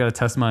sometime to say I got to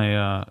test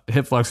my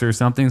hip flexor or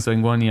something so I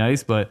can go on the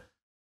ice. But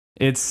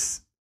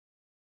it's,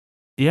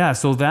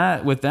 so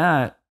that with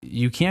that,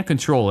 you can't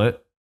control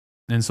it.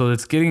 And so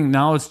it's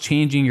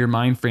changing your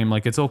mind frame.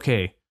 Like, it's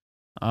okay.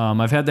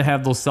 I've had to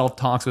have those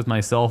self-talks with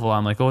myself while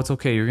I'm like, oh, it's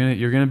okay. You're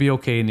going to be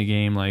okay in the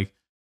game. Like,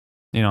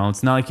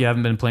 it's not like you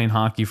haven't been playing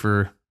hockey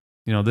for,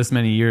 this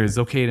many years. It's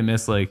okay to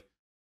miss like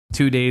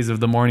 2 days of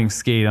the morning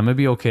skate. I'm going to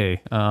be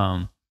okay.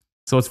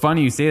 So it's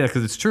funny you say that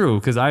because it's true.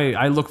 Because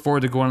I look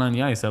forward to going on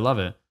the ice. I love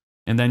it.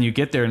 And then you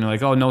get there and you're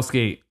like, oh, no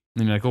skate.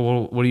 And you're like, oh,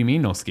 well, what do you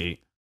mean no skate?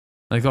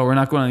 Like, oh, we're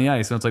not going on the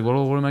ice. And it's like, what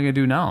am I going to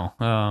do now?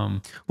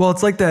 Well,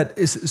 it's like that.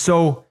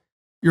 So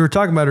you were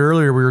talking about it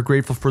earlier. We were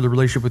grateful for the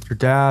relationship with your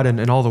dad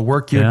and all the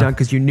work you had done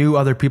because you knew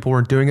other people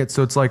weren't doing it.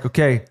 So it's like,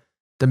 okay,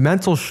 the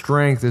mental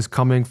strength is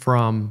coming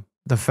from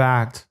the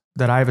fact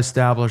that I've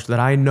established that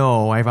I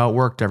know I've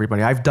outworked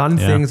everybody. I've done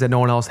things that no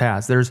one else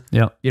has. There's,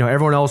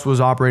 everyone else was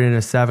operating at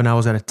a 7. I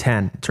was at a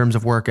 10 in terms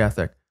of work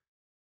ethic.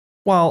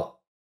 Well,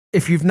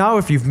 if you've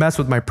messed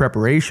with my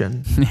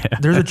preparation,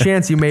 there's a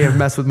chance you may have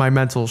messed with my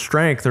mental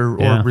strength or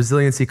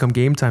resiliency come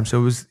game time.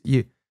 So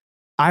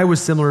I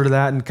was similar to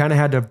that and kind of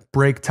had to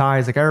break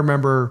ties. Like I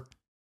remember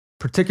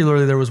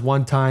particularly there was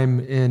one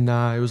time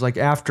it was like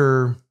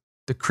after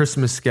the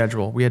Christmas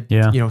schedule, we had,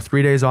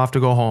 3 days off to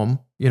go home,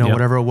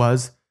 whatever it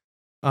was.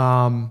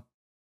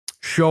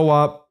 Show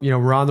up,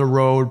 we're on the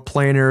road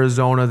playing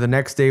Arizona. The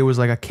next day was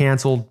like a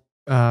canceled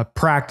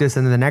practice.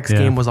 And then the next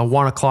game was a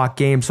 1 o'clock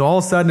game. So all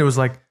of a sudden it was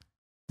like,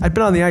 I'd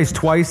been on the ice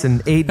twice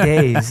in 8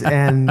 days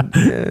and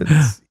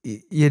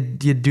you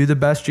do the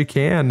best you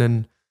can.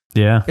 And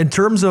in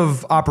terms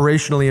of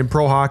operationally in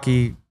pro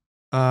hockey,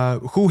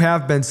 who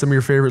have been some of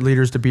your favorite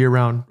leaders to be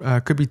around?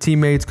 Could be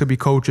teammates, could be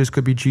coaches,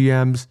 could be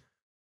GMs.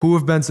 Who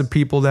have been some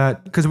people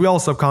that, because we all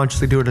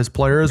subconsciously do it as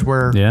players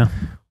where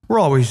we're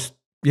always,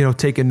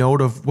 taking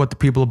note of what the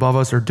people above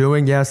us are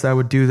doing. Yes, I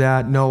would do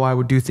that. No, I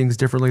would do things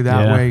differently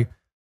that way.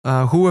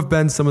 Who have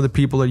been some of the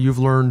people that you've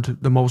learned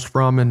the most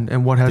from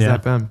and what has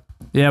that been?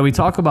 Yeah, we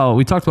talked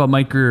about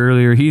Mike Greer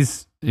earlier.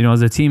 He's,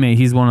 as a teammate,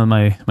 he's one of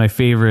my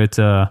favorite,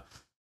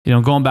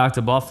 going back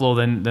to Buffalo,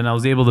 then I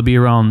was able to be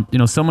around,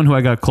 someone who I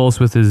got close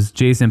with is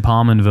Jason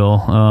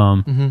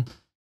Pominville.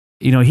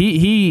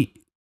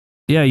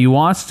 You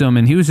watched him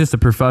and he was just a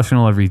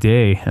professional every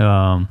day.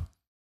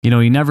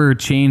 He never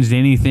changed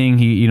anything.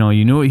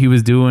 You knew what he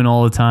was doing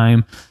all the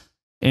time.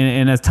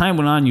 And as time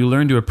went on, you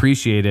learn to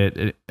appreciate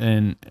it.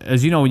 And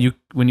as you know,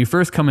 when you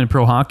first come in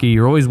pro hockey,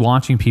 you're always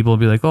watching people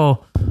be like,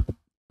 oh,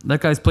 that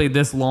guy's played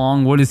this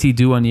long. What does he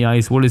do on the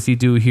ice? What does he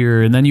do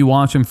here? And then you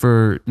watch him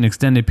for an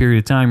extended period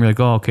of time. You're like,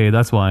 oh, okay,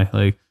 that's why.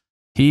 Like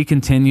he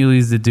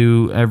continues to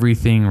do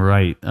everything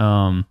right.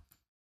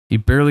 He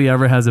barely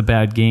ever has a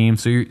bad game.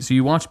 So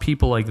you watch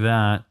people like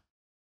that.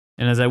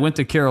 And as I went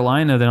to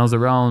Carolina, then I was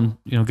around,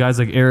 guys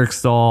like Eric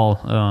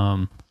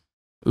Stahl,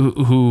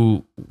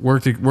 who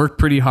worked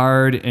pretty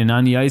hard and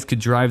on the ice could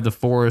drive the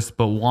force,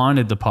 but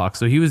wanted the puck.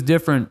 So he was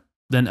different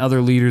than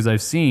other leaders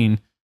I've seen.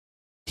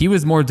 He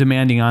was more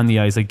demanding on the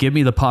ice, like give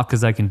me the puck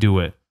because I can do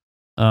it.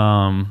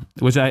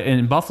 Which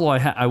in Buffalo,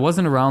 I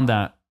wasn't around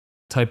that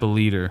type of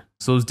leader,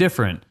 so it was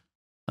different.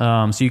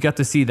 So you got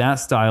to see that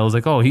style. It's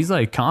like, oh, he's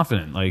like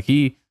confident. Like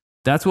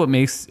that's what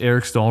makes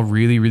Eric Stahl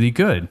really, really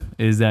good,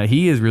 is that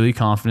he is really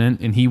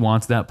confident and he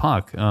wants that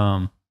puck.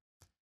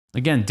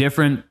 Again,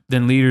 different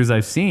than leaders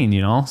I've seen,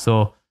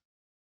 So,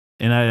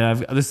 and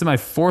this is my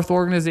 4th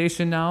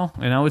organization now,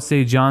 and I would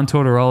say John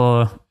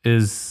Tortorella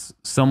is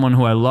someone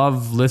who I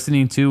love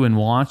listening to and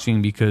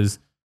watching because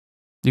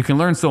you can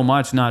learn so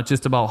much, not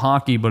just about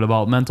hockey, but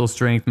about mental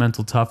strength,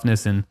 mental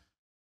toughness, and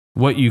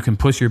what you can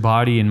push your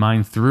body and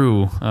mind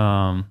through.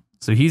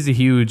 So he's a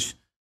huge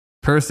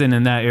person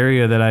in that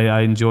area that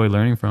I enjoy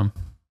learning from.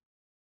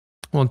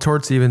 Well, and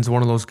Torts Even's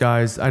one of those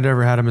guys. I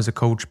never had him as a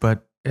coach,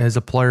 but as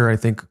a player, I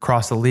think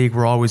across the league,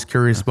 we're always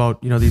curious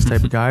about, these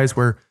type of guys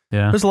where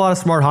there's a lot of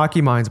smart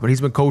hockey minds, but he's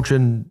been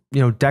coaching,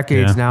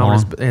 decades now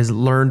and has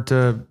learned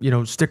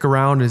to, stick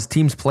around. His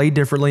teams play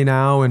differently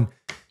now. And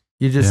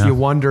you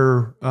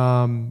wonder,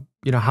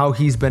 how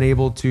he's been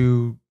able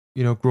to,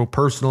 grow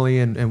personally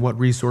and what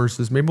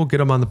resources. Maybe we'll get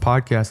him on the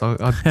podcast.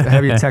 I'll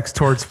have you text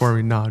Torts for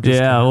me. No,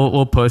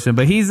 we'll push him,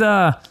 but he's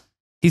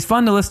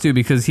fun to listen to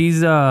because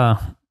he's, a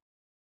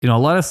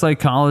lot of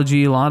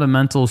psychology, a lot of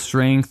mental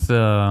strength,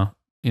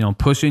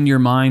 pushing your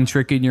mind,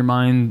 tricking your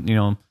mind,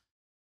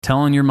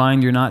 telling your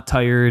mind you're not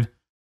tired,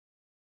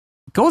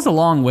 goes a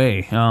long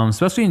way.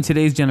 Especially in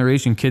today's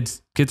generation,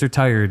 kids are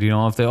tired.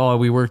 If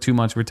we work too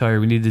much, we're tired,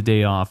 we need the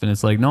day off. And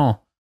it's like,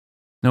 no,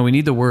 we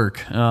need to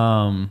work.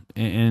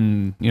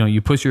 And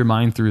you push your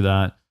mind through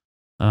that.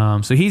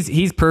 So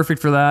he's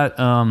perfect for that.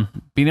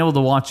 Being able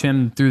to watch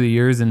him through the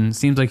years, and it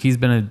seems like he's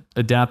been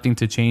adapting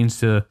to change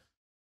to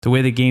the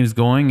way the game's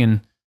going.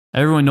 And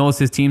everyone knows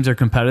his teams are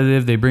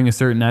competitive. They bring a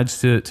certain edge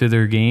to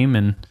their game,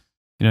 and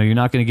you're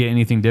not going to get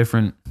anything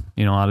different,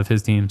 out of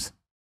his teams.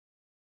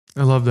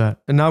 I love that.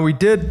 And now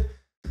the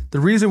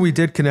reason we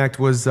did connect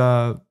was,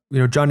 John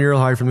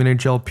Earlhide from the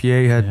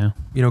NHLPA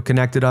had,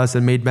 connected us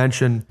and made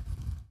mention,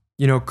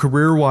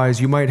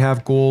 career-wise, you might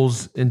have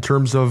goals in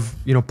terms of,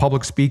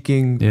 public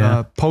speaking,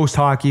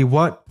 post-hockey.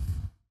 What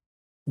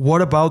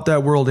about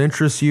that world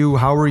interests you?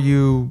 How are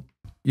you,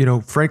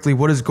 frankly,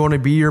 what is going to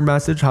be your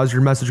message? How's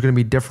your message going to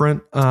be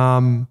different?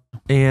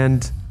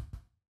 And,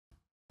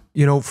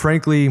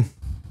 frankly,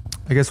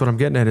 I guess what I'm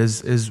getting at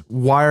is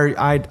why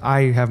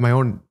I have my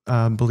own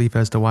belief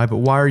as to why, but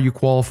why are you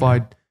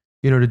qualified,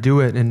 to do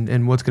it,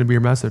 and what's going to be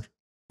your message?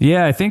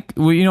 Yeah, I think,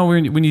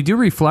 when you do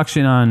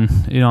reflection on,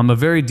 I'm a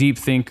very deep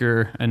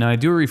thinker, and I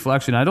do a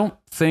reflection. I don't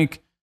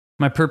think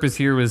my purpose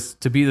here was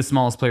to be the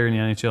smallest player in the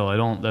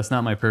NHL. That's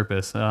not my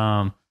purpose.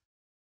 I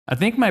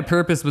think my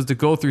purpose was to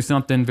go through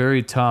something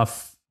very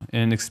tough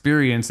and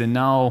experience, and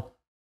now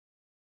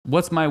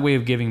what's my way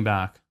of giving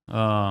back?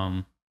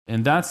 And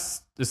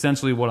that's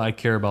essentially what I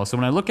care about. So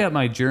when I look at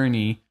my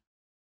journey,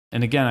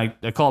 and again,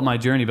 I call it my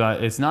journey,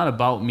 but it's not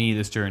about me,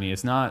 this journey.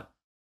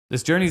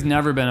 This journey's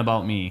never been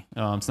about me.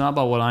 It's not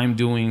about what I'm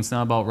doing. It's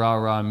not about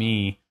rah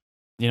me.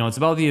 It's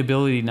about the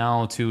ability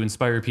now to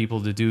inspire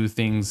people to do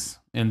things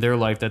in their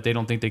life that they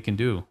don't think they can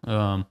do.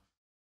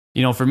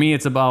 For me,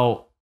 it's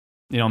about,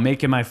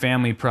 making my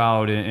family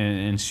proud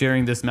and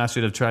sharing this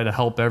message of try to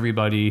help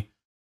everybody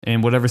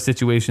in whatever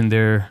situation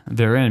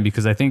they're in.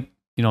 Because I think,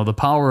 the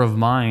power of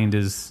mind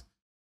is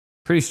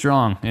pretty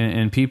strong,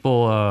 and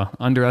people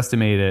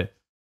underestimate it.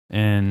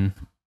 And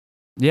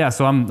yeah,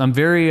 so I'm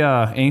very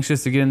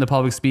anxious to get into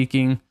public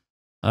speaking.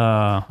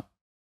 Talking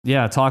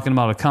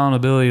about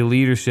accountability,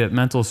 leadership,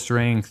 mental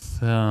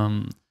strength,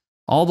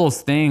 all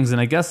those things.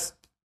 And I guess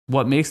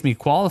what makes me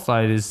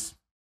qualified is,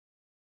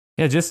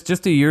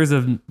 just the years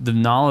of the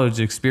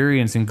knowledge,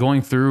 experience, and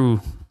going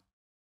through,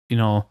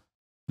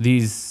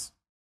 these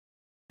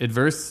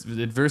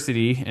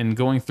adversity and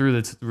going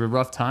through the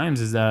rough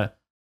times, is that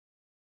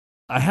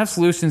I have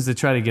solutions to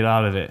try to get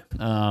out of it.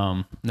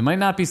 There might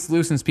not be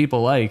solutions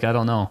people like, I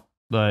don't know.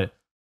 But,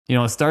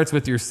 it starts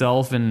with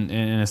yourself, and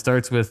it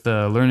starts with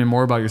learning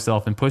more about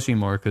yourself and pushing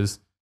more, because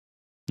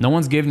no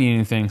one's giving you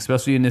anything,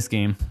 especially in this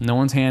game. No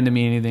one's handing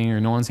me anything, or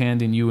no one's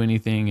handing you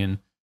anything. And,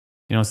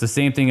 it's the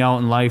same thing out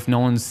in life. No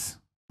one's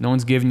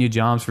giving you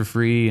jobs for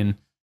free. And,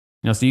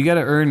 so you got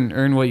to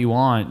earn what you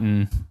want.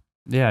 And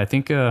I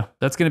think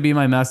that's going to be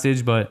my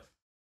message. But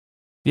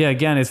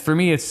again,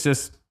 it's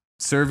just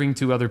serving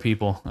to other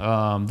people.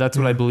 That's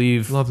what I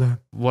believe. Love that.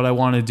 What I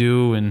want to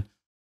do. And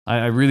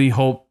I really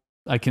hope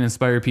I can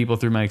inspire people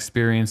through my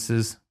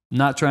experiences.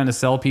 Not trying to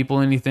sell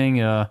people anything.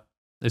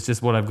 It's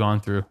just what I've gone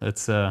through.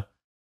 It's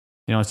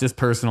it's just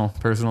personal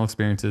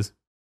experiences.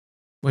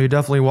 Well, you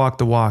definitely walk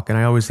the walk, and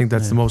I always think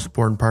that's the most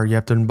important part. You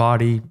have to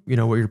embody,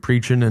 what you're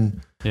preaching.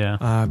 And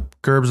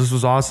Gerbs, this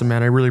was awesome,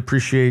 man. I really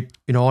appreciate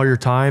all your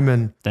time,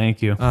 and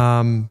thank you.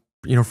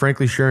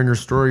 Frankly, sharing your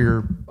story.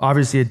 You're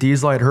obviously a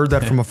diesel. I'd heard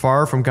that from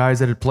afar, from guys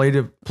that had played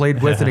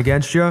with and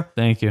against you.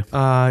 Thank you.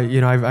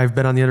 I've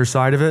been on the other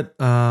side of it.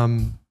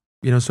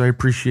 So I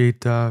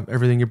appreciate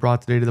everything you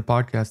brought today to the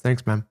podcast.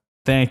 Thanks, man.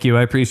 Thank you.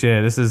 I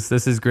appreciate it.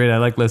 This is great. I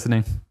like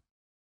listening.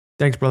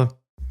 Thanks, brother.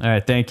 All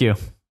right. Thank you.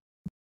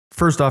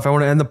 First off, I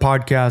want to end the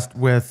podcast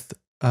with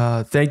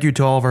thank you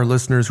to all of our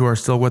listeners who are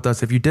still with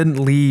us. If you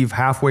didn't leave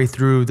halfway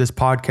through this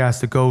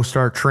podcast to go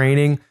start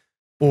training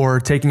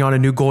or taking on a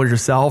new goal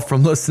yourself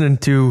from listening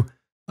to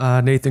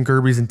Nathan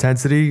Gerbe's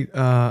intensity,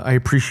 I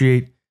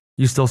appreciate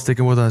you still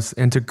sticking with us.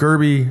 And to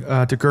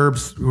Gerbe, to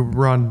Gerbs, who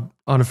we're on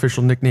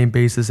unofficial nickname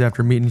basis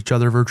after meeting each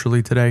other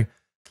virtually today.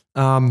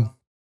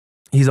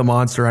 He's a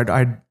monster.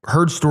 I'd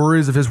heard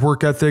stories of his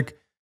work ethic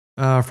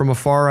from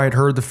afar. I'd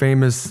heard the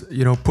famous,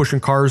 pushing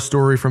cars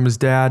story from his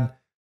dad,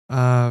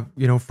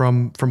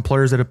 from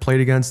players that had played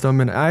against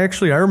him. And I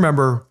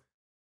remember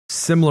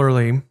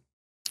similarly,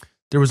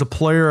 there was a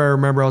player I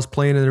remember I was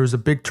playing, and there was a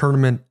big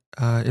tournament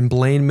in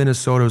Blaine,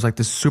 Minnesota. It was like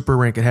this super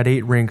rink. It had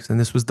 8 rinks. And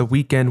this was the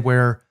weekend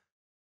where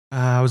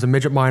I was a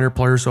midget minor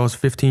player. So I was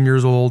 15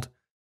 years old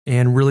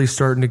and really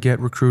starting to get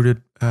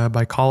recruited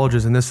by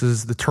colleges. And this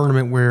is the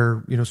tournament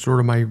where, sort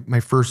of my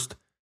first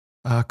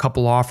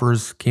couple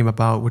offers came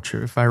about, which,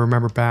 if I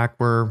remember back,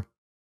 were,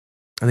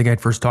 I think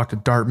I'd first talked to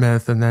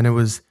Dartmouth, and then it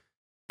was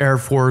Air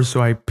Force.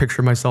 So I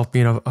pictured myself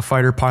being a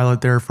fighter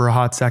pilot there for a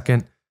hot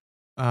second.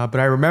 But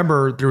I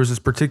remember there was this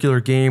particular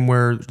game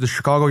where the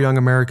Chicago Young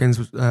Americans,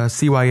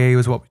 CYA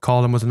was what we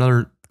called them, was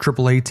another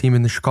AAA team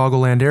in the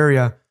Chicagoland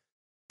area.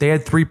 they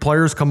had 3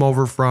 players come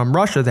over from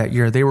Russia that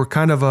year. They were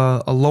kind of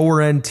a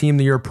lower end team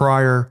the year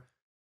prior,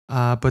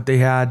 but they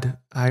had,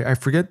 I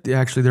forget,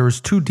 actually there was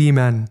 2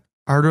 D-men.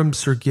 Artem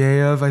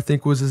Sergeyev, I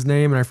think was his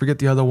name, and I forget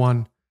the other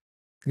one.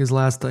 I think his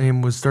last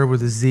name started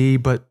with a Z,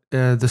 but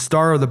the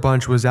star of the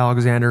bunch was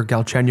Alexander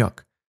Galchenyuk.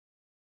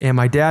 And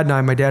my dad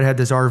had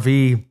this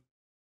RV,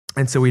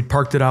 and so we'd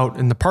parked it out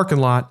in the parking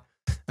lot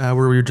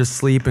where we would just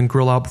sleep and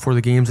grill out before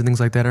the games and things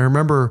like that. And I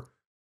remember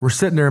we're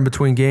sitting there in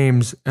between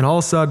games, and all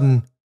of a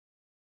sudden,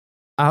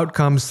 out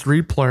comes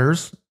 3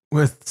 players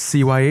with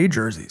CYA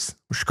jerseys,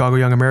 Chicago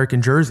Young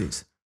American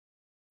jerseys.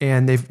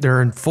 And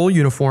they're in full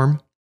uniform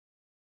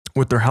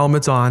with their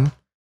helmets on,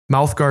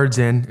 mouth guards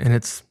in, and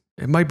it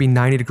might be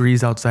 90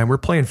 degrees outside. We're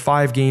playing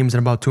 5 games in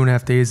about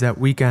 2.5 days that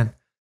weekend.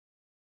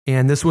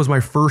 And this was my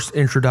first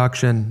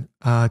introduction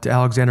to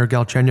Alexander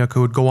Galchenyuk,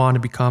 who would go on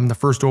to become the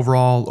first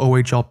overall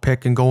OHL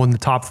pick and go in the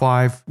top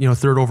 5,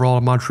 3rd overall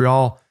in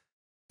Montreal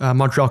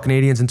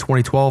Canadiens in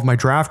 2012, my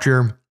draft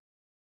year.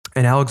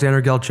 And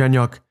Alexander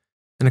Galchenyuk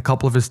and a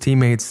couple of his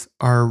teammates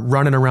are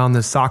running around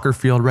this soccer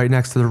field right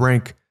next to the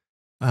rink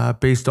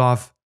based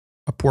off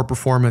a poor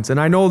performance. And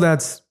I know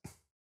that's,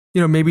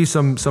 maybe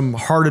some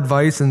hard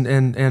advice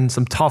and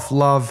some tough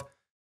love.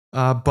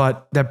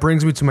 But that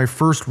brings me to my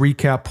first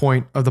recap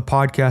point of the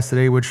podcast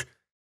today, which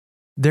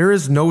there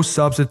is no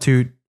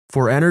substitute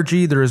for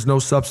energy. There is no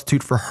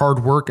substitute for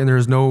hard work, and there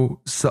is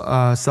no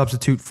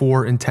substitute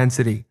for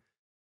intensity.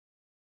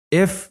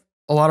 If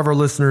a lot of our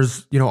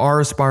listeners, are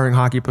aspiring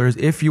hockey players,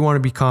 if you want to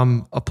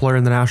become a player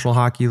in the National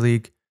Hockey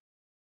League,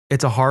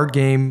 it's a hard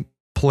game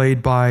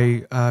played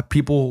by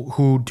people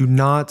who do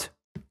not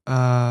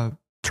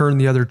turn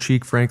the other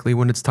cheek, frankly,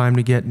 when it's time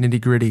to get nitty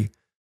gritty.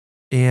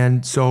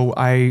 And so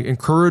I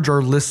encourage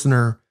our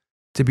listener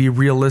to be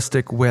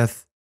realistic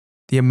with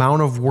the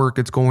amount of work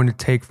it's going to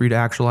take for you to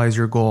actualize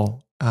your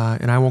goal.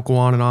 And I won't go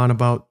on and on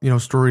about,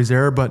 stories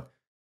there, but,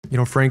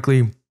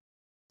 frankly,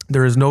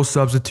 there is no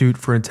substitute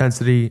for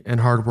intensity and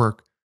hard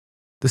work.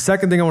 The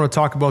second thing I want to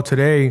talk about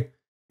today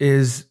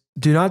is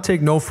do not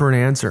take no for an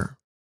answer.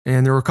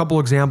 And there were a couple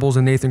examples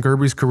in Nathan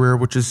Gerbe's career,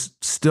 which is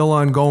still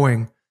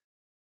ongoing,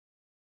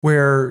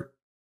 where,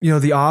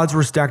 the odds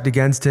were stacked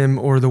against him,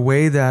 or the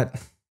way that,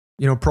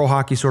 pro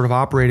hockey sort of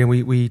operating.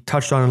 We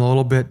touched on it a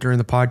little bit during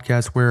the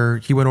podcast, where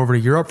he went over to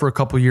Europe for a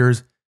couple of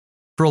years.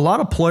 For a lot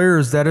of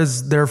players, that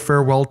is their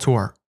farewell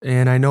tour.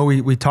 And I know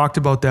we talked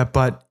about that,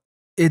 but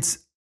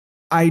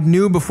I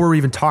knew before we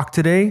even talked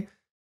today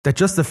that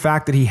just the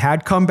fact that he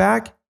had come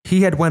back,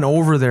 he had went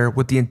over there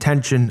with the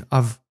intention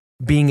of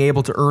being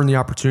able to earn the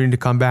opportunity to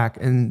come back.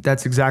 And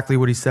that's exactly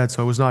what he said.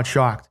 So I was not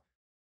shocked.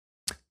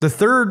 The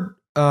third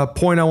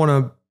point I want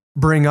to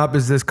bring up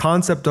is this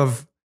concept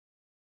of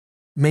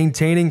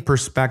maintaining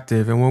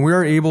perspective. And when we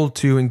are able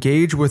to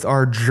engage with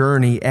our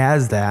journey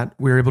as that,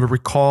 we are able to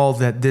recall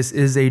that this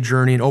is a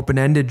journey, an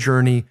open-ended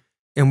journey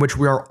in which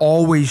we are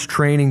always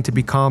training to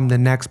become the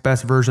next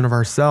best version of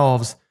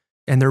ourselves.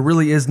 And there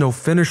really is no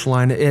finish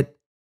line. It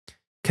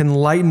can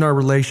lighten our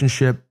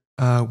relationship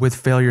with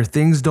failure.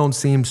 Things don't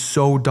seem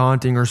so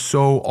daunting or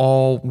so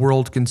all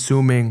world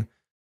consuming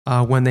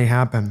when they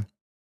happen.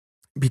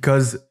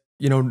 Because,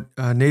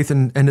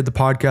 Nathan ended the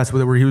podcast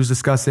with it where he was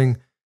discussing,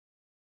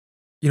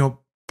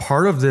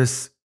 part of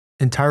this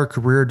entire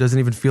career doesn't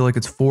even feel like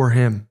it's for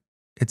him.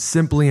 It's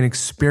simply an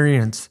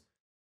experience,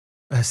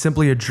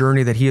 simply a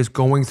journey that he is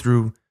going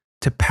through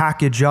to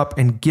package up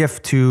and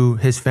gift to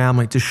his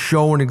family, to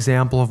show an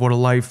example of what a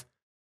life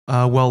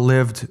well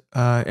lived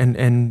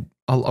and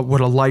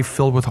what a life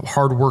filled with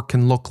hard work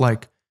can look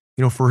like,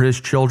 for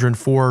his children,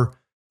 for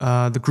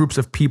the groups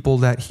of people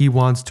that he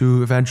wants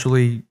to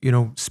eventually,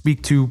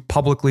 speak to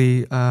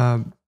publicly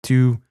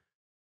to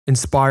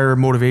inspire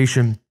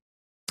motivation.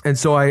 And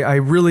so I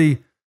really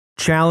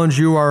challenge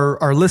you,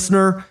 our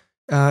listener,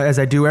 as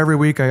I do every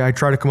week. I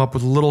try to come up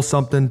with a little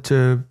something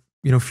to,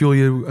 fuel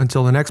you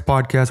until the next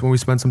podcast when we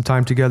spend some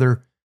time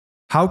together.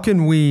 How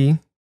can we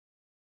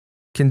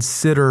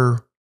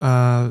consider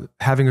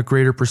having a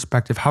greater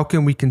perspective? How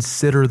can we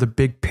consider the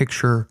big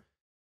picture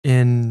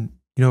in,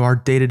 our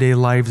day-to-day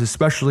lives,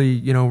 especially,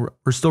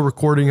 we're still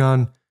recording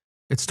on,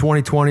 it's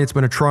 2020. It's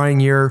been a trying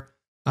year.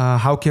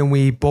 How can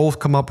we both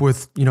come up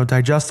with,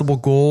 digestible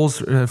goals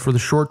for the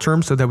short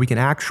term so that we can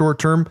act short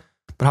term,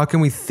 but how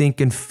can we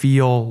think and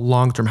feel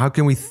long term? How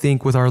can we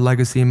think with our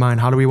legacy in mind?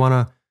 How do we want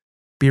to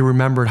be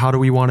remembered? How do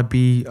we want to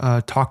be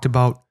talked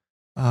about,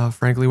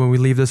 frankly, when we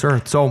leave this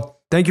earth? So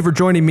thank you for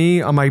joining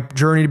me on my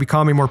journey to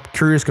become a more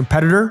curious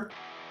competitor.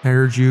 I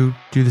urge you to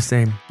do the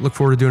same. Look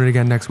forward to doing it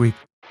again next week.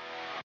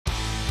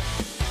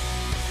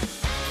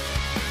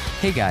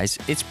 Hey guys,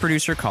 it's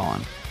producer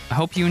Colin. I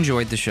hope you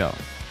enjoyed the show.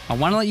 I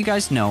want to let you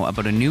guys know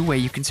about a new way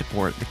you can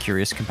support the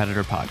Curious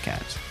Competitor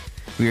podcast.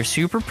 We are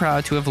super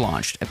proud to have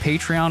launched a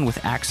Patreon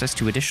with access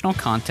to additional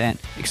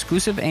content,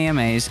 exclusive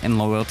AMAs, and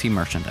loyalty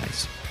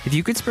merchandise. If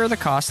you could spare the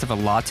cost of a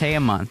latte a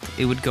month,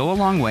 it would go a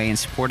long way in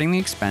supporting the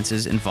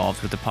expenses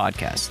involved with the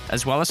podcast,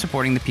 as well as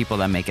supporting the people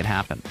that make it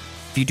happen.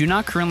 If you do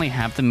not currently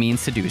have the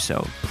means to do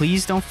so,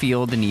 please don't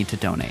feel the need to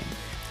donate.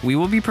 We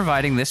will be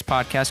providing this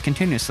podcast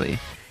continuously,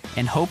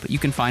 and hope you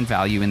can find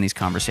value in these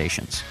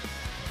conversations.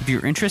 If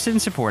you're interested in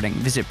supporting,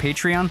 visit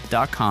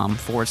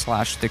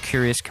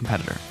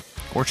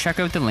patreon.com/thecuriouscompetitor or check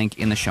out the link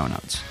in the show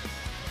notes.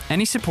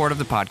 Any support of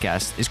the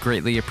podcast is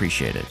greatly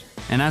appreciated.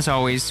 And as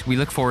always, we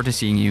look forward to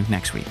seeing you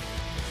next week.